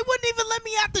 They wouldn't even let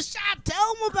me out the shop.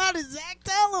 Tell them about it, Zach.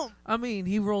 Tell them. I mean,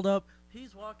 he rolled up.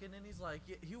 He's walking and he's like,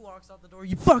 he walks out the door.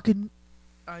 You fucking.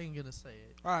 I ain't gonna say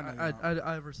it. I know.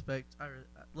 I respect. I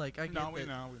get No, we that.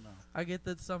 know. I get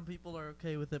that some people are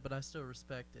okay with it, but I still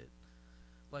respect it.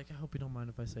 Like, I hope you don't mind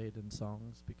if I say it in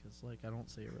songs because, like, I don't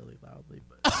say it really loudly,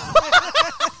 but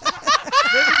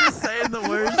maybe just saying the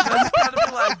words. And I just kind of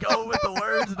be like, go with the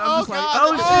words, and I'm just like, God.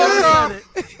 oh shit, I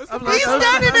said it. I'm like, He's oh, shit,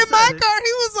 standing I in my said it. car.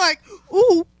 He was like,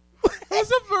 ooh. That's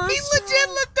the first He legit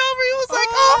looked over. He was like,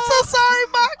 "Oh, I'm so sorry,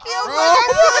 Maki." I was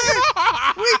like,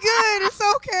 "I'm good. We good. It's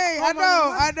okay.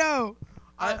 I know.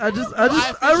 I just I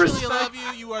officially respect. love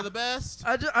you. You are the best.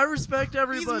 I respect He's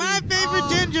everybody. my favorite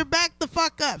ginger. Back the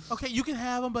fuck up. Okay, you can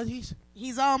have him, but he's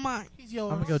all mine.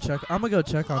 yours. I'm gonna go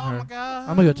check on Oh her. my god.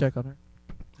 I'm gonna go check on her.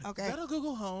 Okay. Is that a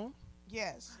Google Home?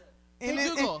 Yes. Hey And it-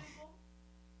 Google.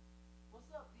 What's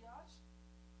up,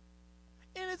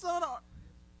 biatch? And it's on our.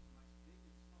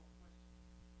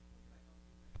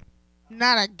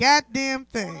 not a goddamn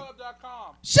thing.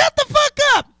 Pornhub.com. Shut the fuck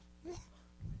up.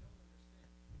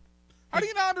 How do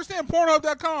you not understand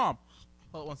Pornhub.com?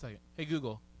 Hold on 1 second. Hey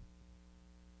Google.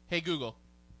 Hey Google.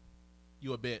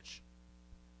 You a bitch.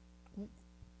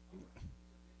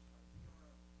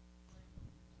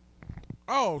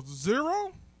 Oh,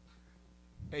 Zero?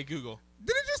 Hey Google.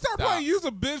 Did it just start Stop. playing Use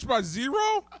a Bitch by Zero?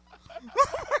 Oh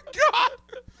my god!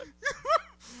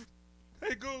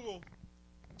 Hey Google,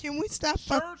 Can we stop?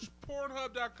 search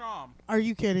Pornhub.com. Are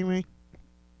you kidding me?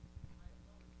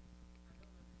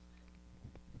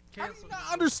 How do you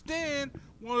not understand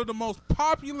one of the most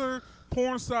popular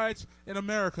porn sites in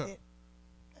America?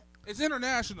 It's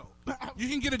international. You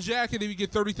can get a jacket if you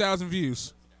get 30,000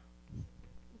 views.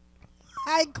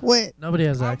 I quit. Nobody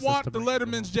has I access want to the my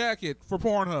Letterman's jacket for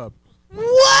Pornhub.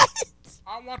 What?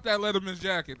 I want that Letterman's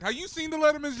jacket. Have you seen the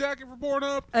Letterman's jacket for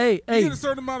Pornhub? Hey, You hey, get a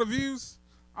certain amount of views.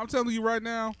 I'm telling you right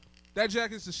now, that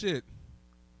jacket's the shit.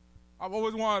 I've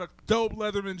always wanted a dope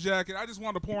Leatherman jacket. I just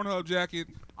want a Pornhub jacket.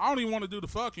 I don't even want to do the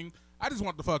fucking. I just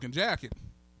want the fucking jacket.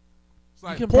 It's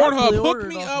like can Pornhub probably hook order it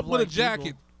me off up of, with like, a jacket.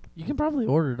 Google. You can probably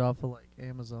order it off of like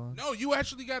Amazon. No, you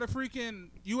actually got to freaking.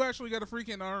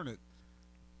 Earn it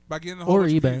by getting a Or whole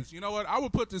bunch of eBay. views. You know what? I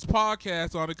would put this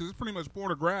podcast on it because it's pretty much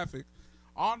pornographic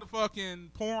on the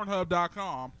fucking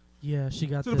Pornhub.com. Yeah, she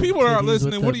got. So the people that are titties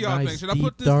listening, with what the do y'all nice think? Should I deep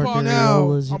put this dark podcast No.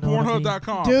 areolas, you on know what I mean?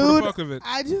 Pornhub.com for the Dude, fuck of it?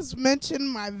 I just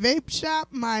mentioned my vape shop,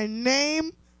 my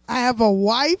name. I have a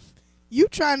wife. You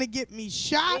trying to get me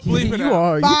shot? Bleep it you out.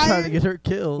 are. You trying to Fired. get her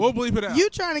killed? We'll bleep it out. You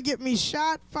trying to get me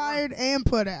shot, fired, and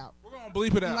put out We're gonna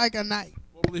bleep it out. like a knife?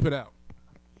 We'll bleep it out.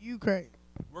 You crazy?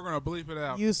 We're gonna bleep it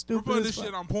out. You We're stupid putting as this fuck.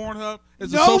 shit on Pornhub.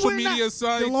 It's No, a social we're media not.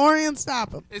 site. DeLorean,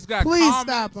 stop him. It's got Please comments.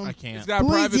 stop him. I can't. It's got Please,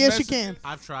 private yes, messages. you can.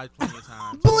 I've tried plenty of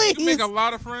times. Please. You can make a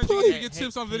lot of friends. You Please. can get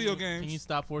tips on video games. Can you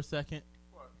stop for a second?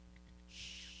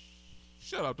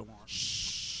 Shut up, DeWan.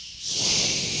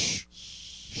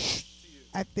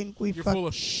 I think we You're fucked. full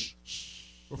of shh.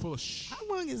 We're full of shh. How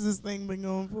long has this thing been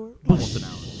going for? Almost an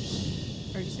hour.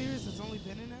 Are you serious? It's only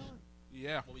been an hour.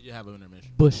 Yeah. Well, we did have an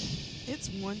intermission. Bush. It's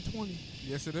 1:20.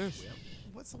 Yes, it is.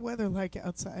 What's the weather like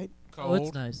outside? Oh, Cold.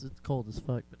 it's nice. It's cold as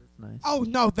fuck, but it's nice. Oh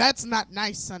no, that's not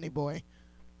nice, Sonny boy.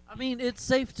 I mean, it's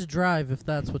safe to drive if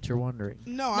that's what you're wondering.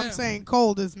 No, I'm Man. saying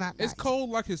cold is not nice. It's cold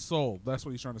like his soul. That's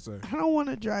what he's trying to say. I don't want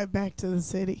to drive back to the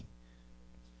city.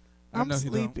 I I'm know you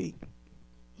don't. sleepy.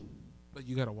 But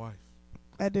you got a wife.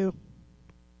 I do.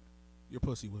 You're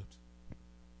pussy whipped.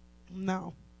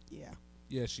 No. Yeah.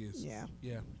 Yeah, she is. Yeah.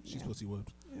 Yeah, she's Yeah. pussy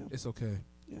whipped. Yeah. It's okay.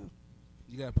 Yeah.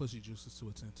 You got pussy juices to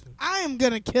attend to. I am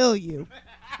gonna kill you.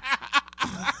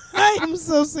 I am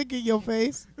so sick of your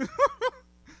face.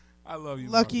 I love you,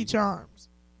 Lucky Lucky. Charms.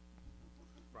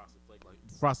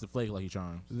 Frosted Flake Lucky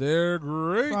Charms. They're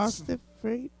great. Frosted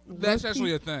Freight. That's Lucky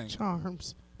actually a thing.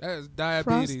 Charms. That is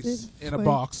diabetes Frosted in a Flake.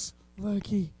 box.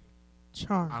 Lucky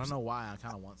Charms. I don't know why I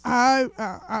kind of want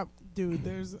some. Dude,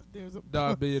 there's a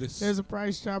Diabetes. there's a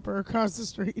Price Chopper across the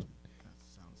street. That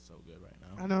sounds so good right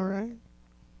now. I know, right?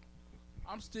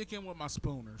 I'm sticking with my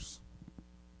spooners.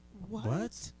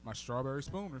 What? My strawberry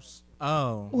spooners.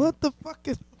 Oh. What the fuck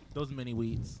is? Those mini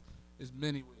wheats. It's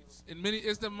mini wheats.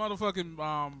 It's the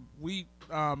motherfucking wheat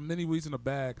mini wheats in a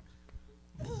bag.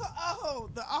 Oh,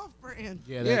 the off-brand.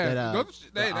 Yeah, Yeah, that, those-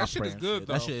 the hey, that shit is off-brand good, That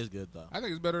though. shit is good though. I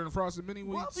think it's better than frosted mini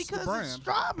wheats. Well, the because brand. it's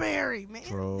strawberry, man. They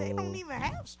True. don't even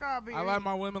have strawberry. I like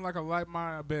my women like I like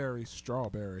my berries.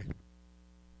 Strawberry.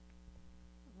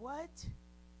 What?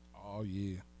 Oh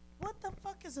yeah, What the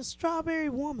fuck is a strawberry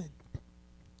woman?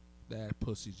 that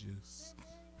pussy juice.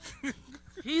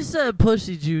 He said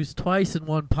pussy juice twice in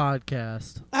one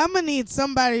podcast. I'm gonna need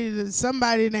somebody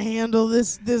to handle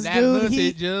this That dude.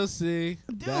 pussy juicy.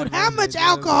 Dude, how much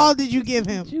alcohol did you give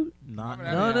him? Not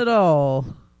Yeah. None at all.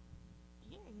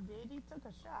 Yeah, he did. He took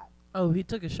a shot. Oh, he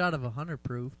took a shot of 100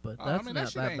 proof, but I that's mean, not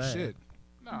that shit that ain't bad. shit.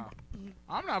 Nah,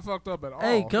 I'm not fucked up at all.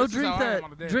 Hey, go This is drink how I am on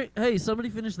the that. day. Drink. Hey, somebody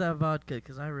finish that vodka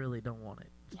because I really don't want it.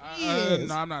 Yes.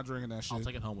 No, I'm not drinking that shit. I'll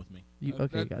take it home with me. You, Uh,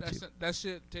 okay, that, got you. that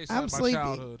shit tastes I'm like sleepy. my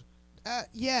childhood.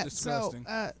 Yeah. Disgusting.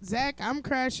 So, Zach, I'm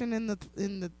crashing in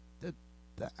the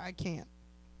I can't.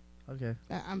 Okay.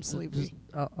 I'm sleepy. Just,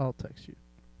 I'll text you.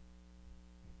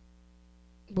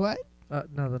 What?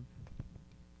 Nothing.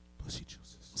 Pussy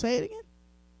juices. Say it again.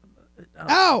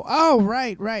 Uh, Oh,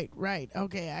 right.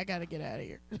 Okay, I gotta get out of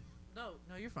here.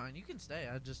 No, you're fine. You can stay.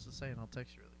 I just was saying I'll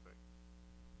text you really quick.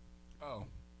 Oh,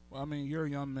 well, I mean, you're a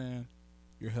young man.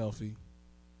 You're healthy.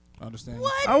 I understand.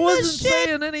 What? I the wasn't shit?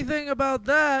 saying anything about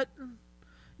that.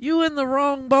 You in the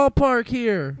wrong ballpark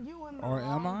here. You in the Or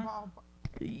am wrong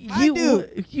I?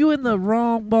 ballpark. You in the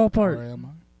wrong ballpark. Or am I?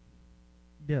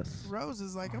 Yes. Rose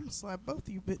is like, I'm gonna slap both of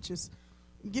you bitches.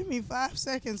 Give me 5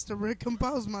 seconds to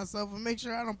recompose myself and make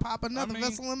sure I don't pop another mean-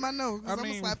 vessel in my nose. 'Cause I I'm gonna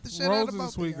mean, slap the shit Rose out of is both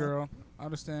a sweet of y'all. girl. I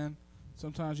understand.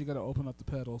 Sometimes you gotta open up the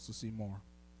petals to see more.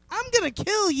 I'm gonna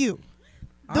kill you.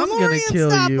 I'm gonna DeLorean, kill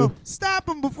stop you. him. Stop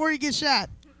him before he gets shot.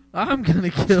 I'm gonna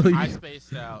kill you. I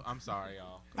spaced out. I'm sorry,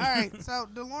 y'all. All right, so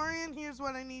DeLorean, here's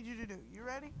what I need you to do. You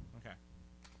ready? Okay.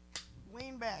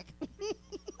 Lean back.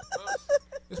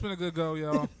 It's been a good go,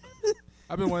 y'all.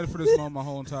 I've been waiting for this moment my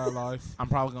whole entire life. I'm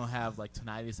probably gonna have like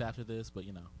tinnitus after this, but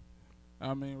you know.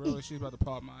 I mean, really, she's about to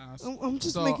pop my ass. I'm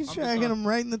just So, making I'm sure just I hit gonna- him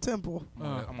right in the temple.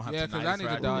 I'm gonna have yeah, 'cause I tinnitus need to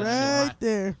right dodge now. Right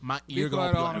there. My Be ear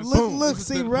quiet gonna on be us. like, Look, boom. look, This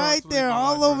see has been right approximately there, my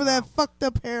all life over right that now. fucked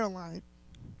up hairline.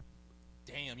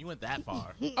 Damn, you went that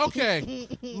far. Okay,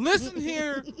 listen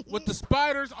here with the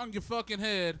spiders on your fucking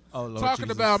head Oh, Lord talking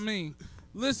Jesus. about me.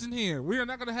 Listen here. We are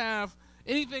not going to have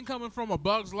anything coming from a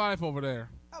Bug's Life over there.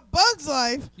 A Bug's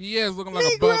Life? He is looking like a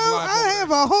Negro, Bug's Life I over have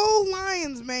there. a whole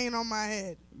lion's mane on my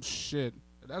head. Shit.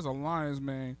 That's a lion's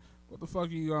mane. What the fuck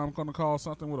are you going to call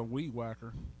something with a weed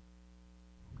whacker?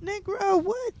 Negro,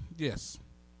 what? Yes.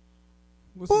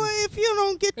 Listen, Boy, if you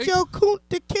don't get Hey. your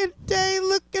Kunta Kinte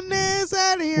looking ass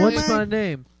out of here, What's man. my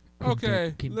name?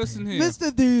 okay, Kinte. listen here.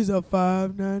 Mr. These are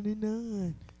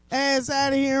 $5.99. Ass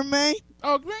out of here, man.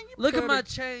 Oh, man, you Look at better- my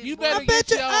chain. You boy. better I bet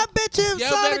get you, your- I bet you if Yo,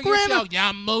 Sonic better ran get a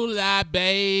your Yamula,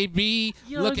 baby.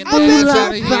 Yo, Looking I I at bet us you- out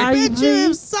of bet, here. I bet you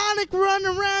Baby. if Sonic run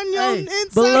around your Hey,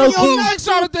 inside below of your key. You like nostril,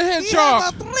 Sonic the he have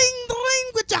Hedgehog. a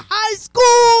dring with your high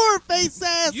score face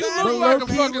ass. You out look of like a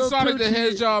Low-key, fucking little Sonic the coochie.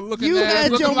 Hedgehog looking You ass.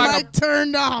 had Looking your like mic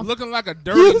turned off. looking like a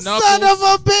dirty You knuckles. son of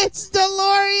a bitch,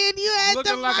 DeLorean. You had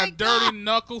looking the like a mic dirty off.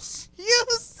 knuckles. You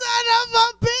son of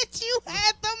a bitch. You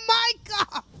had the mic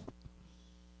off.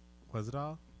 Was it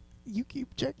all? You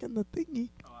keep checking the thingy.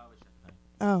 Oh, I was checking.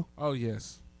 Oh, Oh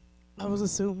yes. I was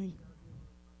assuming.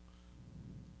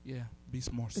 Yeah. Be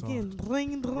more soft. Again,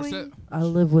 ring, What's that? ring. I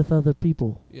live with other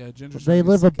people. Yeah, Ginger. They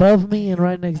live above me and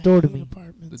right next door to me. The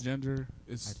Apartments. Ginger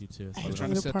I is do too. I I'm hate trying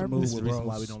to set the mood apartments. This is with the reason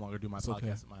why we Rose. no longer do my It's podcast okay.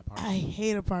 at my I apartment.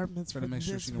 hate apartments Trying for to make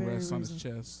sure this she can very rest on his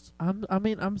reason. chest.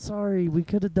 I'm sorry. We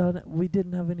could have done it. We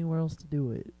didn't have anywhere else to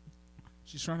do it.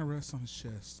 She's trying to rest on his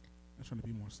chest. I'm trying to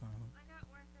be more silent.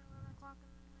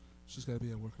 She's got to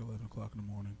be at work at 11 o'clock in the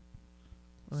morning.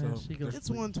 Oh, yeah, she goes It's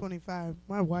sleep. 1:25.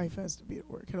 My wife has to be at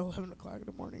work at 11 o'clock in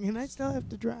the morning, and I still have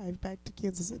to drive back to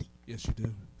Kansas City. Yes, you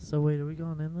do. So wait, are we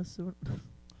going in this soon?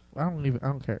 I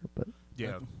don't care, but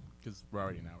Yeah, because we're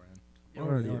already an hour in. we're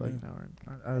Oh, already yeah, like yeah. an hour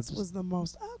in. I This just, was the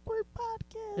most awkward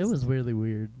podcast. it was really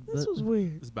weird. This was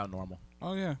weird. It's about normal.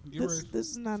 Oh yeah, get ready.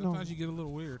 This is not normal. Sometimes you get a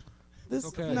little weird. This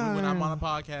okay. no, when no, I'm no, on a no.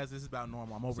 podcast, this is about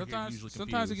normal. I'm over here usually confused.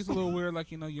 Sometimes it gets a little weird, like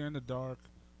you're in the dark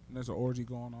and there's an orgy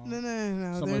going on. No.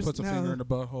 Somebody There's puts a no, finger in the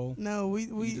butthole. No, we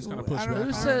just kinda I push don't- back Who on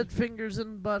it. said fingers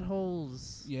in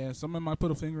buttholes? Yeah, someone might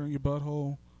put a finger in your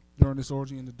butthole during this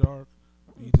orgy in the dark.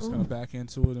 And you just kind of back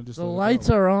into it and just The let it lights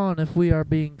go. are on. If we are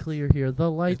being clear here, the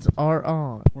lights are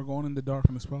on. We're going in the dark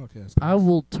on this podcast. I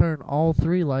will turn all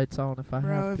 3 lights on if I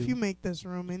Bro, have to. if you make this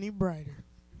room any brighter.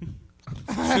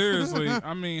 Seriously,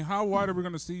 I mean, how wide are we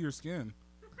gonna see your skin?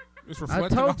 It's I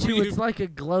reflecting told off of you it's like a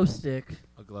glow stick.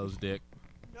 A glow's dick.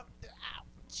 No, ow,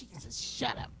 Jesus,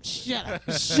 shut up. Shut up.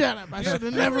 I should have Yeah,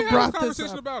 never we had brought this this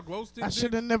conversation up. about glow stick. I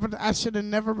should have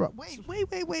never brought. Wait.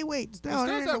 Does No,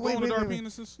 guys have glow in the dark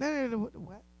penises? No,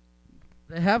 what?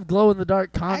 They have glow in the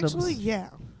dark condoms. Actually, yeah.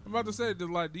 I'm about to say, do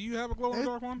you have a glow in the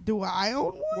dark one? Do I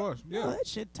own one? What? Yeah. No, that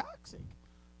shit toxic.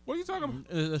 What are you talking about?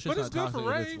 It's just But it's not good for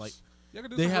toxic. It's raves. like You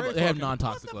can do they some have rave they have fucking.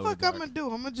 non-toxic What the level. fuck I'm gonna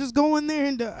do? I'm gonna just go in there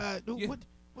and Yeah.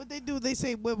 what they do? They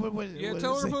say what Yeah, what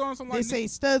tell does her it to say? put on some They like. say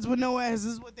studs with no ass.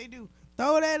 This is what they do.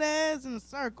 Throw that ass in a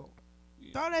circle.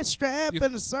 Throw that strap You-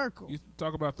 in a circle. You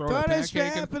talk about throw Throw that that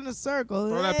pancake. strap in a circle.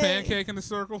 Throw that Hey. pancake in the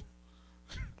circle.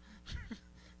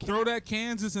 Throw that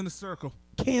Kansas in the circle.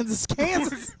 Kansas.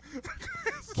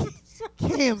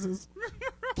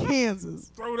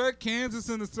 Kansas. Throw that Kansas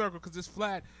in the circle because it's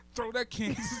flat. Throw that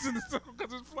Kansas in the circle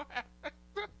because it's flat.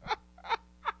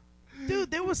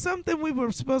 Dude, there was something we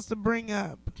were supposed to bring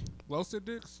up. Glow-stick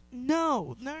dicks?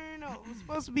 No. It was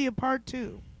supposed to be a part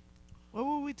 2. What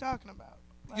were we talking about?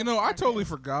 You know, I totally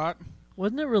forgot.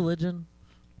 Wasn't it religion?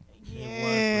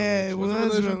 Yeah, it Was it was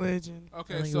religion? religion.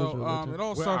 Okay, think it so was religion. it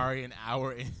all We're started. already an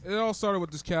hour in. It all started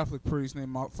with this Catholic priest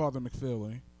named Father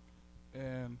McPhilly,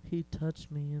 and He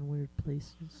touched me in weird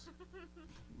places.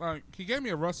 like he gave me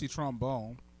a rusty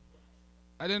trombone.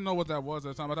 I didn't know what that was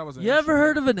at the time. I thought it was. An You ever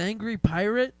heard instrument. of an angry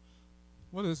pirate?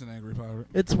 What is an angry pirate?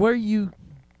 It's where you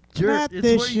Not it's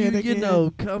this where shit you again.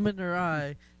 know, come in her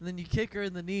eye, and then you kick her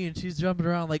in the knee, and she's jumping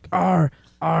around like, "R,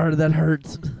 R, that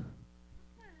hurts,"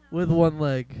 with one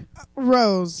leg.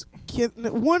 Rose,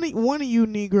 one of you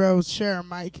Negroes share a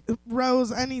mic.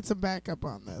 Rose, I need some backup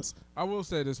on this. I will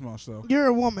say this much though. You're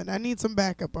a woman. I need some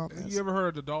backup on this. You ever heard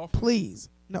of the dolphin? Please.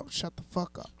 No, shut the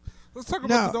fuck up. Let's talk No,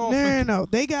 about the dolphin. no.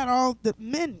 They got all the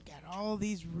men got all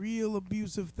these real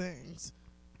abusive things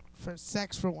for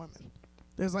sex for women.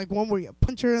 There's like one where you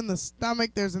punch her in the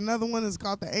stomach. There's another one that's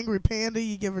called the angry panda.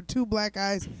 You give her 2 black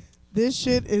eyes. This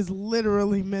shit is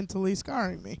literally mentally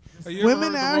scarring me. Have you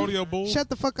Women ever heard out- of the rodeo bull? Shut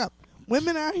the fuck up.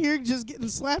 Women out here just getting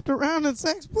slapped around in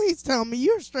sex. Please tell me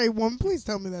you're a straight woman. Please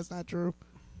tell me that's not true.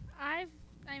 I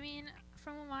mean,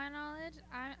 from my knowledge,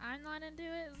 I'm not into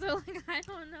it, so like I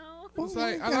don't know. It's Oh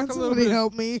like- my I God, like a little somebody bit-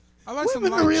 help me. I like some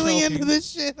Women light are really choking. into this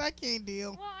shit. I can't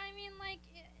deal. Well, I mean, like,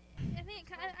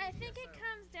 I think it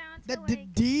comes down The to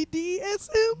like.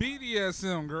 DDSM?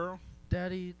 BDSM, girl.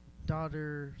 Daddy,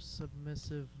 daughter,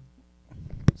 submissive,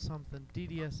 something.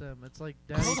 DDSM. It's like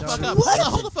daddy, Hold the fuck daughter. up. What?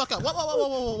 Hold the fuck up.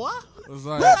 What? It's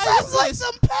like That sounds like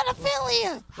some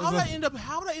pedophilia. How would I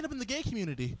end up in the gay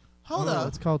community? Hold No, up.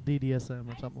 it's called DDSM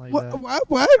or something like What? that.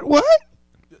 What?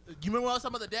 You remember when I was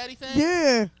talking about the daddy thing?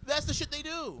 Yeah. That's the shit they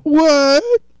do. What?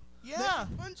 Yeah.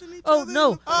 Punching each Oh other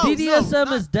no, in the- Oh, DDSM no,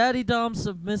 not- is daddy dom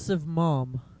submissive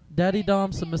mom. Daddy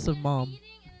dom submissive mom. Beating,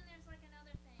 and then there's like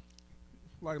another thing.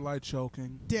 like light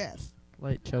choking. Death.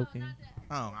 Light choking.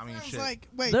 Oh, I mean, Sounds shit. like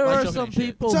wait. There Light are choking some ain't shit.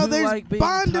 people So who there's like being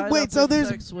bonded- tied wait, up so in there's-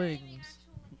 sex swings.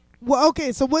 Well,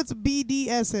 okay. So what's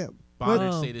BDSM?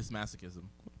 Bondage, Oh. sadist, masochism.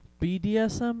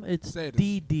 BDSM? It's Sadist.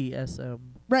 DDSM.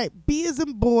 Right. B is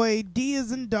in boy. D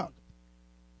is in dog.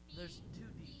 There's 2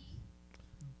 Ds.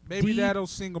 Baby D- daddo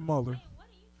single mother. What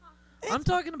are you talking I'm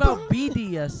talking about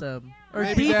BDSM or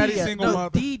Baby daddy, DDSM. single No,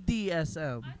 mother.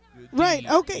 DDSM. Right.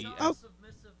 Okay. Oh,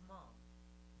 Submissive mom.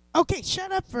 okay.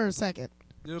 Shut up for a second.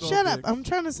 Dildo Shut up. dicks. I'm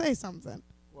trying to say something.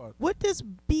 What? What does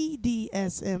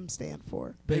BDSM stand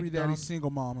for? Baby Big daddy dom. single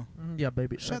mama. Yeah,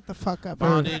 baby. Shut the fuck up.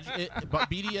 Bondage.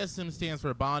 BDSM stands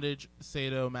for bondage,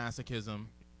 sadomasochism. Something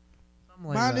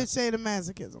like Bondage, that.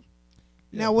 sadomasochism.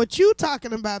 Yeah. Now, what you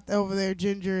talking about over there,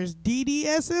 Ginger, is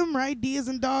DDSM, right? D is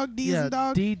in dog, D is Yeah, in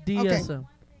dog. DDSM.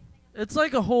 It's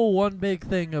like a whole one big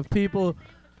thing of people.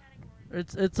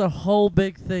 It's a whole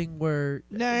big thing where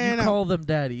No, you no, no. call them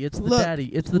daddy. It's the Look, daddy.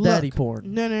 It's the look. daddy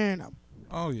porn. No.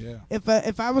 Oh yeah.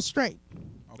 If I was straight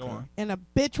Okay. Go on. and a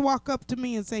bitch walk up to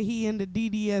me and say he into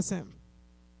DDSM,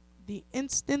 the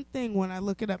instant thing when I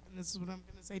look it up, and this is what I'm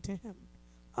gonna say to him.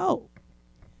 Oh,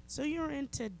 so you're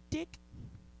into dick,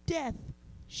 death,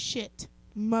 shit,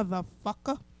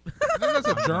 motherfucker. I think that's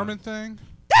a German thing.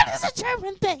 That is a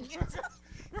German thing.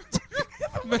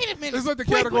 Wait a minute. It's like the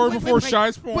Wait, category wait, before wait.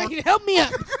 Shice porn. Wait, help me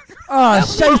up. Ah,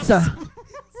 scheisse.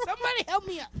 Somebody help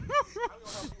me up.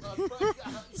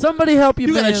 Somebody help your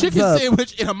You got a man's chicken up.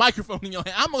 sandwich and a microphone in your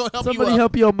hand. I'm gonna help Somebody you up.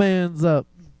 help your man's up.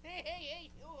 Hey,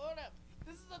 hold up.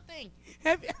 This is the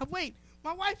thing. Wait,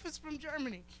 my wife is from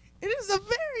Germany. It is a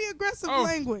very aggressive Oh.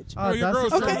 language. Ah, your das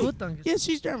girl's ist Okay. so gut, danke. Yes,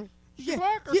 she's German. She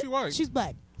black or she white? She's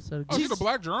black. So Oh, she's a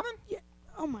black German?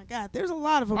 Oh my God, there's a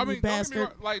lot of them, I you mean, don't get me bastard.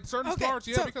 wrong, like certain parts,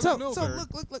 yeah, because so, of the military.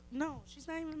 look. No, she's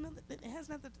not even. It has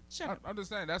nothing to. Shut up. I'm just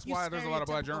saying that's you why there's a lot of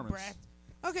black stereotypical Germans. brat.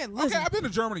 Okay, Okay, listen. I've been to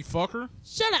Germany, fucker.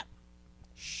 Shut up.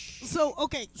 So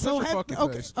your fucking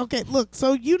face. okay. Look,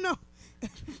 so you know,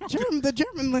 the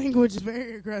German language is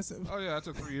very aggressive, Oh yeah, I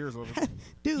took 3 years of it.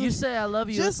 dude. You say I love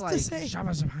you, Just it's to like say-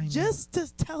 Shabba Shabba. just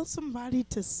to tell somebody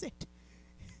to sit.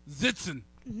 Sitzen.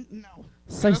 No,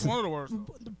 That's one of the words.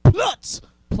 Plutz,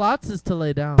 Plots is to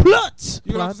lay down. Plutz.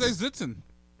 You have to say Plots. sitzen.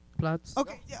 Plutz.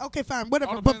 Okay, yeah, okay, fine,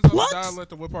 whatever. All But depends on the Plutz,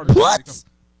 dialect of what part of the city Plutz,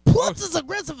 Plutz is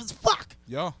aggressive as fuck.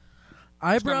 Yeah.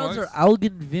 Eyebrows nice. are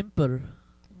Augenwimper.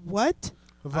 What?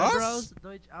 Eyebrows,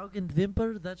 Deutsch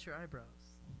Augenwimper. That's your eyebrows.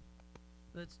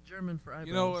 That's German for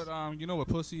eyebrows. You know what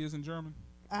pussy is in German?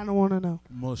 I don't want to know.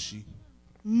 Mushy.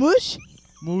 Mushy.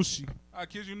 Mushy. I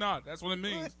kid you not. That's what it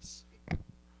means.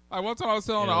 Like one time I was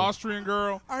telling Yeah. an Austrian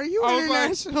girl. Are you I was like-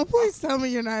 international? Please tell me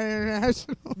you're not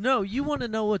international. No, you want to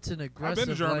know what's an I've aggressive been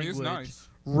to Germany. language. It's nice.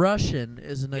 Russian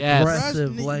is an Yes. aggressive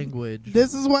Russian- language.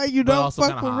 This is why you But don't also fuck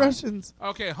kinda with hot. Russians.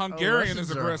 Okay, Oh, Hungarian Russians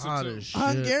is are aggressive hot too. as shit.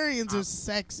 Hungarians are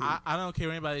sexy. I don't care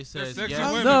what anybody They're says. sexy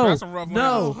Yes. women. No, That's some rough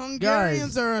no. women. Hungarians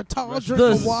guys. are a tall Russian drink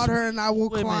of women. water, and I will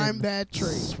Women. climb that tree.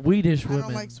 Swedish I women.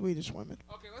 don't like Swedish women.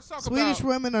 Okay, let's talk Swedish about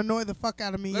women annoy the fuck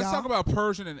out of me, let's y'all. talk about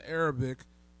Persian and Arabic.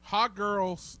 Hot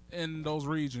girls in those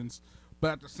regions,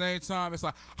 but at the same time, it's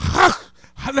like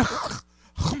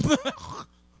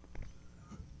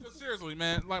seriously,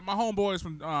 man. Like my homeboys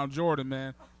from Jordan,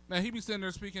 man. Man, he be sitting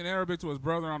there speaking Arabic to his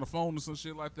brother on the phone or some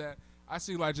shit like that. I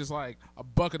see like just like a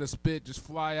bucket of spit just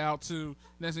fly out too.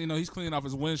 Next thing you know, he's cleaning off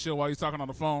his windshield while he's talking on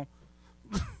the phone.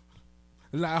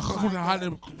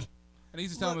 And he's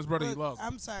just telling his brother he Look, loves him.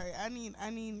 I'm sorry. I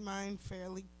need mine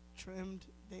fairly trimmed.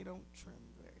 They don't trim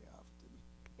very often.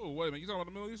 Oh, wait a minute. You talking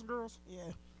about the Middle Eastern girls? Yeah.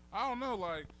 I don't know,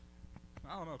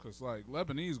 because, like,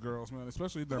 Lebanese girls, man,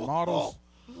 especially their models.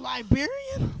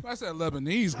 Liberian? I said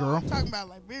Lebanese No, girl. I'm talking about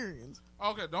Liberians.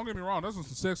 Okay, don't get me wrong. Those are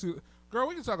some sexy. Girl,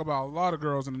 we can talk about a lot of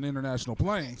girls in the international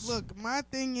planes. Look, my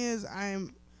thing is I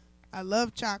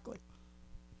love chocolate.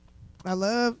 I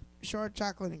love short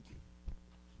chocolate and cute.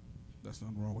 There's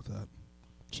nothing wrong with that.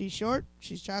 She's short,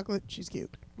 she's chocolate, she's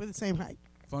cute. We're the same height.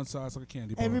 Fun size like a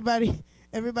candy bar.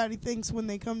 Everybody thinks when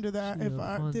they come to She's a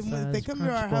when they fun-sized come to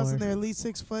our crunch house bar. and they're at least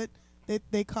 6 foot,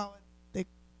 they call it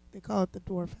the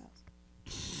dwarf house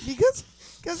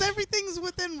because everything's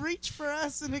within reach for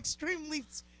us and extremely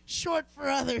short for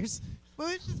others.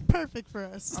 But it's just perfect for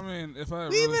us. I mean, if I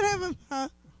We really, even have a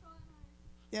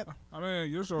I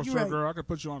mean, you're so You're short, right. girl. I could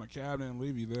put you on a cabinet and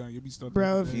leave you there, and you'll be stuck.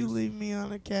 bro. there If for you days. leave me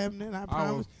on a cabinet, I I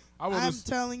promise. will I'm just.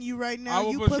 telling you right I now,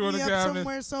 will you put put you in me a up cabinet.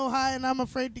 somewhere so high and I'm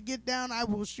afraid to get down, I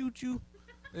will shoot you.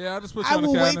 Yeah, I'll just put you I on a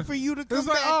will cabinet. wait for you to come It's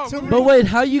like, back oh, to but me. But wait,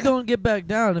 how you gonna get back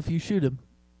down if you shoot him?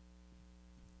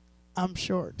 I'm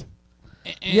short.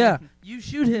 Yeah, you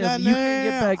shoot him, No, you no, can no,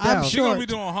 get no, back I'm down. She gonna be short.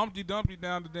 doing Humpty Dumpty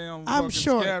down the damn. I'm fucking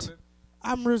short. cabinet.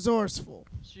 I'm resourceful.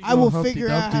 She I gonna will Humpty figure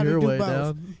out Dumpty how to her do way both.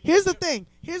 down. Here's the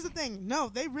thing. No,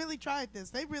 they really tried this.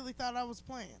 They really thought I was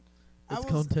playing. It's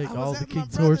gonna take I was all the at my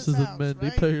king's brother's horses and house, men. They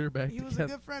right? put her back He was a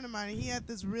together. good friend of mine. And he had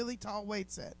this really tall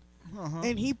weight set, Uh-huh.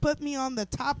 and he put me on the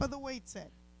top of the weight set.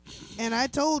 And I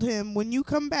told him, when you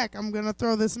come back, I'm gonna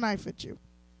throw this knife at you.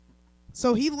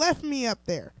 So he left me up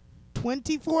there,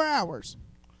 24 hours.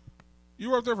 You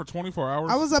were up there for 24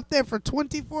 hours. I was up there for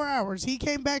 24 hours. He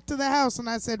came back to the house, and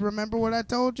I said, "Remember what I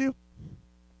told you?"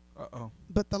 Uh-oh.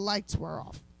 But the lights were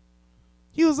off.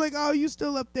 He was like, "Oh, you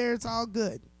still up there? It's all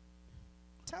good."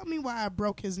 Tell me why I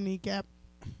broke his kneecap.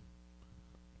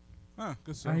 Huh,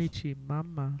 good stuff. Aichi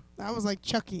mama. I was like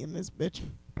Chucky in this bitch.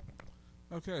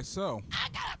 Okay, so.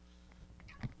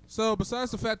 So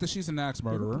besides the fact that she's an axe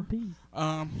murderer,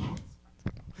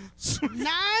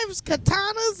 Knives,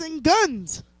 katanas, and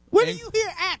guns. When do And- you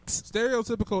hear axe?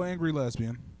 stereotypical angry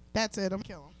lesbian. That's it. I'm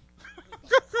killing.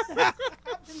 I've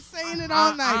been saying it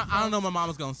all night. I don't know what my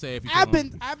mama's gonna say if you I've kill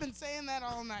him. been saying that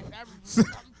all night.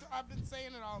 I've been saying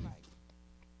it all night.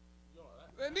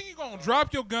 And then you gonna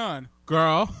drop your gun.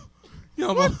 Girl. You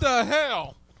know, What the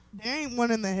hell? There ain't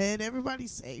one in the head.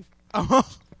 Everybody's safe.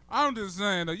 I'm just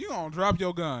saying that you gonna drop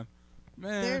your gun,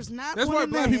 man. There's not That's one why in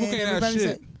black the people head. can't have Everybody's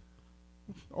shit,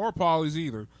 safe. or polys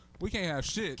either. We can't have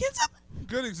shit. Get up.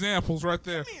 Good examples right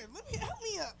there, Come here. Let me help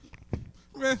me up.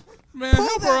 man. Pull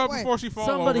Help her that up way. before she falls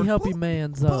Somebody over. help your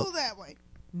man's up. Pull that way.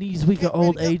 Knees weak Get at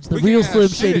old ready to age. The We real can't Slim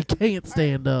have Shady shit. can't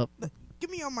stand up. Give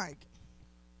me your mic. Let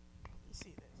me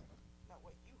see this. No,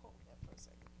 wait. You hold that for a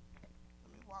second.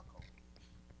 Let me walk over.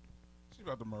 She's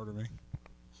about to murder me.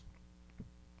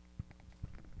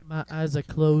 My eyes are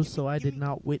closed, so I Give did me-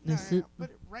 not witness it. Put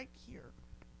it right here.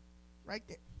 Right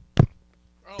there.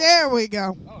 Oh. There we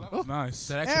go. Oh, that was nice.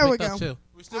 That There actually we picked up go. too.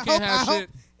 We still I can't hope- have I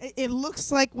shit. It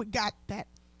looks like we got that.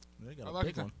 They got I a like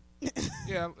big it. one.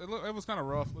 Yeah, it was kind of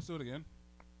rough. Let's do it again.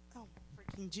 Oh,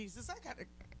 freaking Jesus. I got to.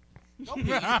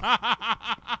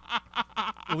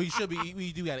 Well,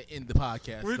 we do gotta end the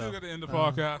podcast. We though. do got to end the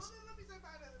podcast.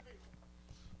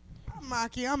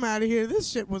 Maki, I'm out of here. This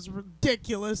shit was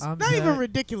ridiculous. I'm Not even back.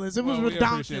 ridiculous. It was Well, we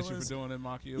appreciate you for ridiculous. doing it,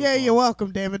 Maki. It was Yeah, fun. you're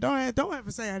welcome, David. Don't ever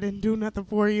say I didn't do nothing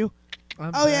for you.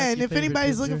 Oh yeah, and if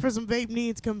anybody's looking for some vape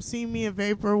needs, come see me at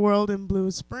Vapor World in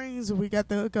Blue Springs. We got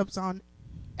the hookups on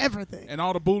everything. And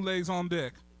all the bootlegs on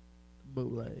deck.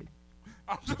 bootleg.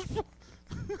 I'm just.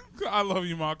 I love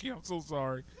you, Maki. I'm so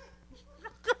sorry.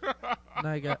 Now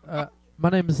I got, my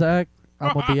name is Zach.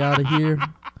 I'm gonna be out of here.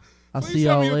 I'll Please see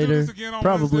tell y'all me you'll do later. this again on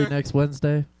Probably Wednesday. next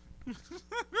Wednesday.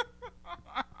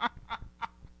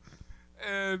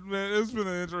 And man, it's been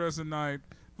an interesting night.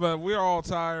 But we're all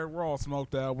tired. We're all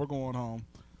smoked out. We're going home.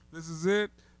 This is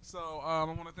it. So I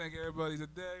want to thank everybody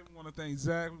today. We want to thank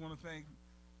Zach. We want to thank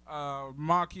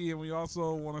Maki. And we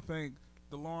also want to thank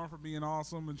DeLauren for being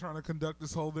awesome and trying to conduct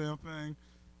this whole damn thing.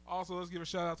 Also, let's give a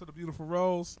shout out to the beautiful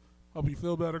Rose. Hope you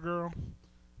feel better, girl.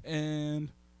 And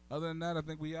other than that, I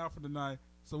think we out for tonight.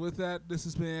 So with that, this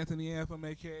has been Anthony Anthem,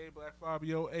 a.k.a. Black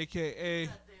Fabio, a.k.a.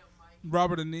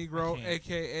 Robert the Negro,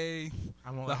 a.k.a.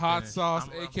 The Hot Sauce,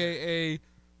 a.k.a.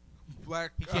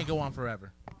 Black. He can't go on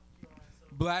forever.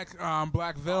 Black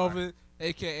Velvet,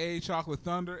 a.k.a. Chocolate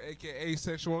Thunder, a.k.a.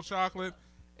 Sexual Chocolate,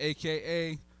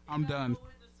 a.k.a. I'm done.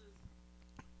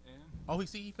 Oh,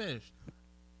 he finished.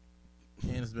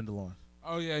 And it's been DeLauren.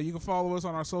 Oh, yeah. You can follow us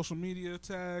on our social media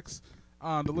tags.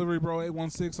 Delivery Bro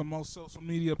 816 on most social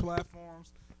media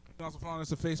platforms. You can also find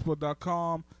us at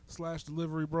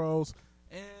facebook.com/Delivery Bros.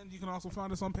 And you can also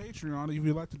find us on Patreon if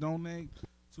you'd like to donate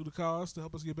to the cause to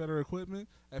help us get better equipment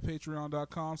at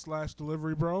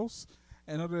patreon.com/Delivery Bros.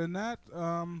 And other than that,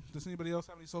 does anybody else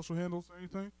have any social handles or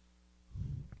anything?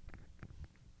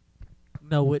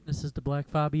 No witnesses to Black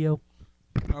Fabio.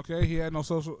 Okay, he had no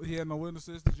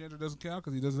witnesses. The gender doesn't count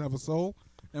because he doesn't have a soul.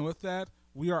 And with that,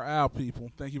 we are out,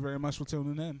 people. Thank you very much for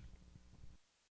tuning in.